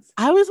Timmons.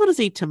 I always want to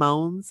say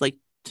Timones, like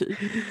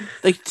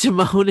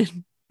Timon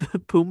and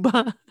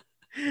Pumbaa.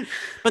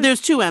 But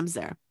there's 2 M's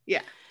there.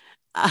 Yeah.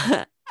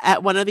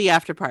 At one of the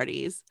after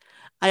parties.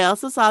 I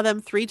also saw them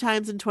 3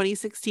 times in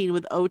 2016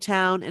 with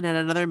O-Town and at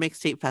another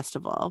mixtape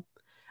festival.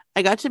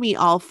 I got to meet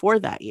all 4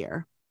 that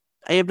year.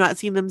 I have not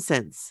seen them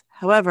since.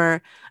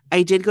 However,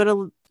 I did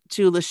go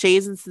to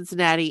Lachey's in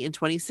Cincinnati in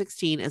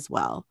 2016 as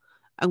well.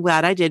 I'm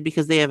glad I did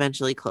because they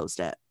eventually closed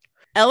it.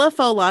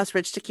 LFO lost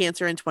Rich to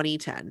cancer in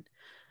 2010.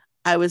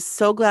 I was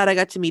so glad I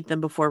got to meet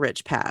them before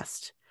Rich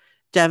passed.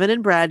 Devin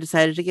and Brad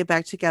decided to get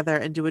back together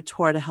and do a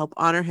tour to help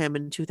honor him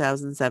in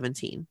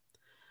 2017.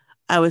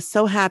 I was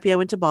so happy I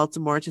went to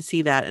Baltimore to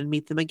see that and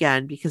meet them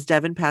again because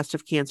Devin passed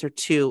of cancer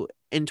too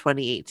in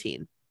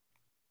 2018.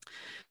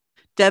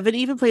 Devin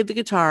even played the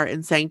guitar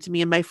and sang to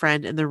me and my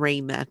friend in the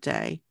rain that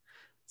day.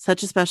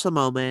 Such a special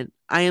moment.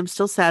 I am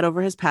still sad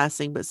over his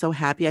passing, but so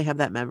happy I have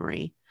that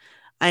memory.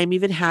 I am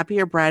even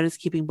happier Brad is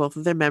keeping both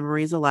of their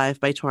memories alive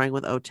by touring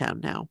with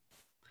O-Town now.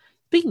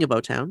 Speaking of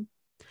O-Town,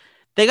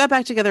 they got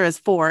back together as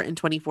 4 in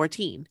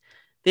 2014.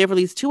 They have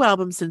released 2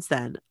 albums since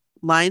then,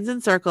 Lines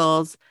and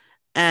Circles,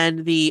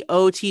 and the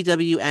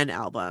OTWN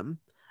album.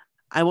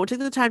 I won't take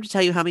the time to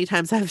tell you how many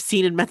times I've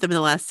seen and met them in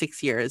the last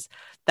 6 years.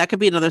 That could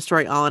be another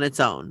story all on its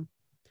own.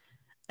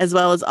 As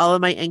well as all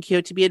of my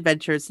NKOTB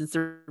adventures since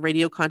the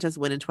radio contest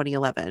win in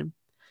 2011.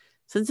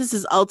 Since this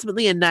is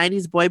ultimately a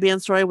 90s boy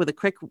band story with a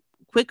quick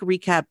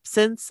recap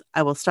since,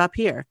 I will stop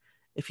here.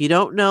 If you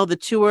don't know the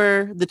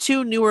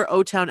two newer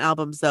O-Town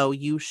albums, though,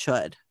 you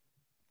should.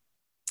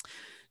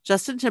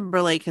 Justin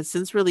Timberlake has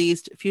since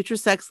released Future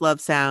Sex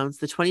Love Sounds,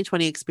 The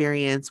 2020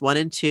 Experience 1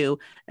 and 2,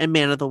 and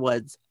Man of the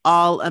Woods.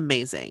 All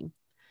amazing.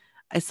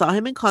 I saw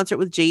him in concert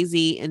with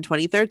Jay-Z in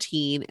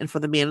 2013 and for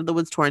the Man of the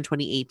Woods tour in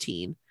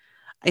 2018.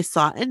 I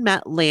saw and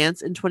met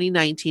Lance in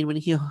 2019 when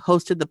he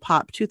hosted the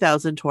Pop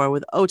 2000 tour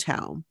with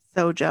O-Town.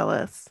 So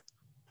jealous.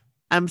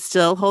 I'm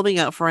still holding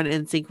out for an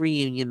NSYNC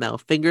reunion, though.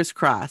 Fingers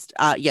crossed.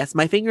 Yes,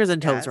 my fingers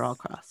and toes are all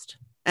crossed.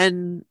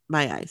 And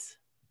my eyes.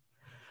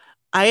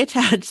 I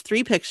attached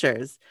 3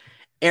 pictures.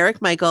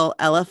 Eric Michael,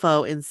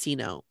 LFO, and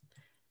C-Note.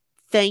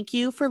 Thank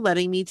you for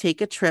letting me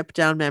take a trip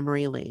down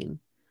memory lane.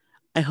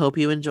 I hope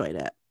you enjoyed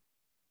it.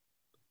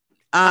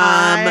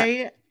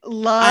 I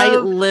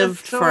lived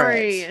for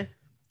it.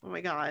 Oh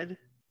my God.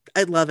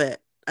 I love it.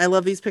 I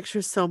love these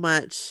pictures so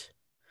much.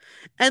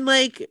 And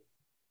like,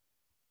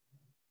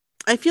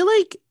 I feel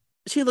like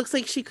she looks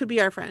like she could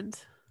be our friend.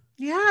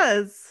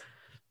 Yes.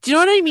 Do you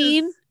know what I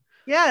mean?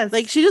 Yes.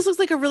 Like, she just looks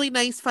like a really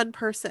nice, fun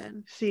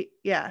person.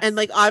 Yes. And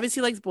like,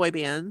 obviously likes boy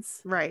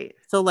bands. Right.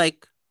 So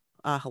like,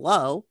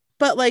 hello.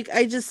 But like,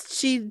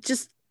 she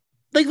just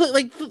look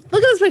at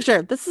this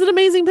picture. This is an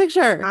amazing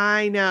picture.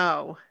 I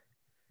know.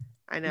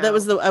 That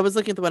was I was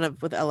looking at the one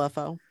with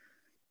LFO.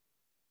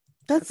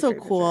 That's so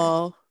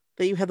cool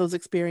that you had those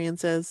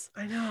experiences.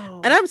 I know.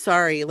 And I'm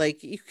sorry,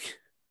 like,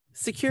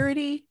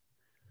 security.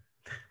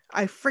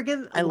 I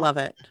love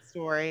it.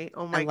 Story.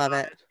 Oh my God. I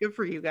love it. Good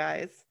for you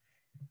guys.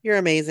 You're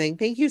amazing.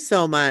 Thank you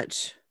so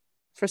much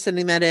for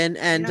sending that in.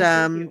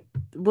 And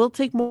we'll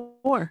take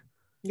more.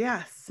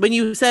 Yes. When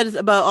you said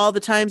about all the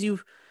times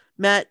you've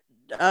met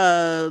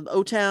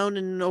O-Town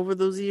and over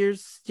those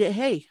years,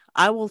 hey,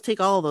 I will take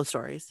all of those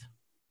stories.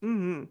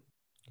 Mm-hmm.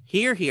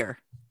 Here.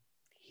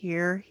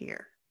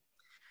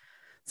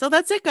 So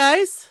that's it,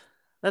 guys.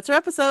 That's our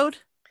episode.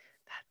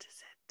 That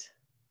is it.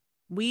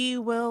 We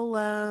will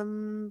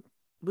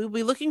we'll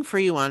be looking for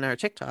you on our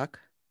TikTok.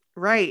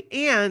 Right.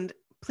 And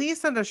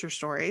please send us your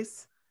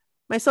stories.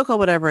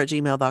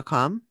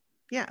 mysocallwhatever@gmail.com.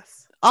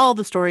 Yes. All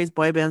the stories,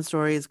 boy band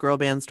stories, girl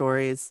band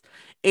stories,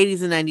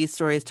 80s and 90s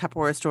stories,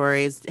 Tupperware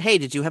stories. Hey,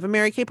 did you have a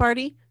Mary Kay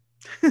party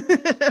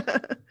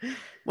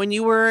when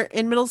you were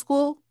in middle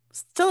school?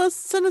 Send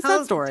us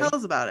that story. Tell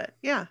us about it.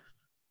 Yeah.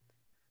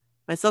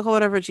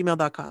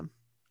 mysocallwhatever@gmail.com.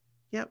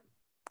 Yep.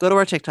 Go to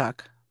our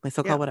TikTok,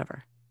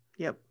 mysocallwhatever.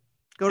 Yep.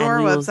 Go to our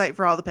website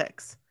for all the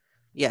pics.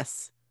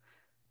 Yes.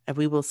 And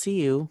we will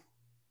see you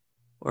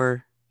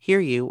or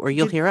hear you, or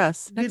you'll hear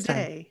us next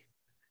time.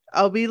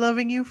 I'll be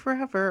loving you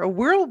forever.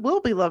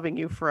 We'll be loving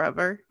you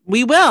forever.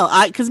 We will.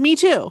 Because me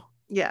too.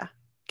 Yeah.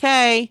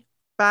 Okay.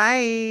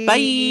 Bye.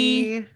 Bye.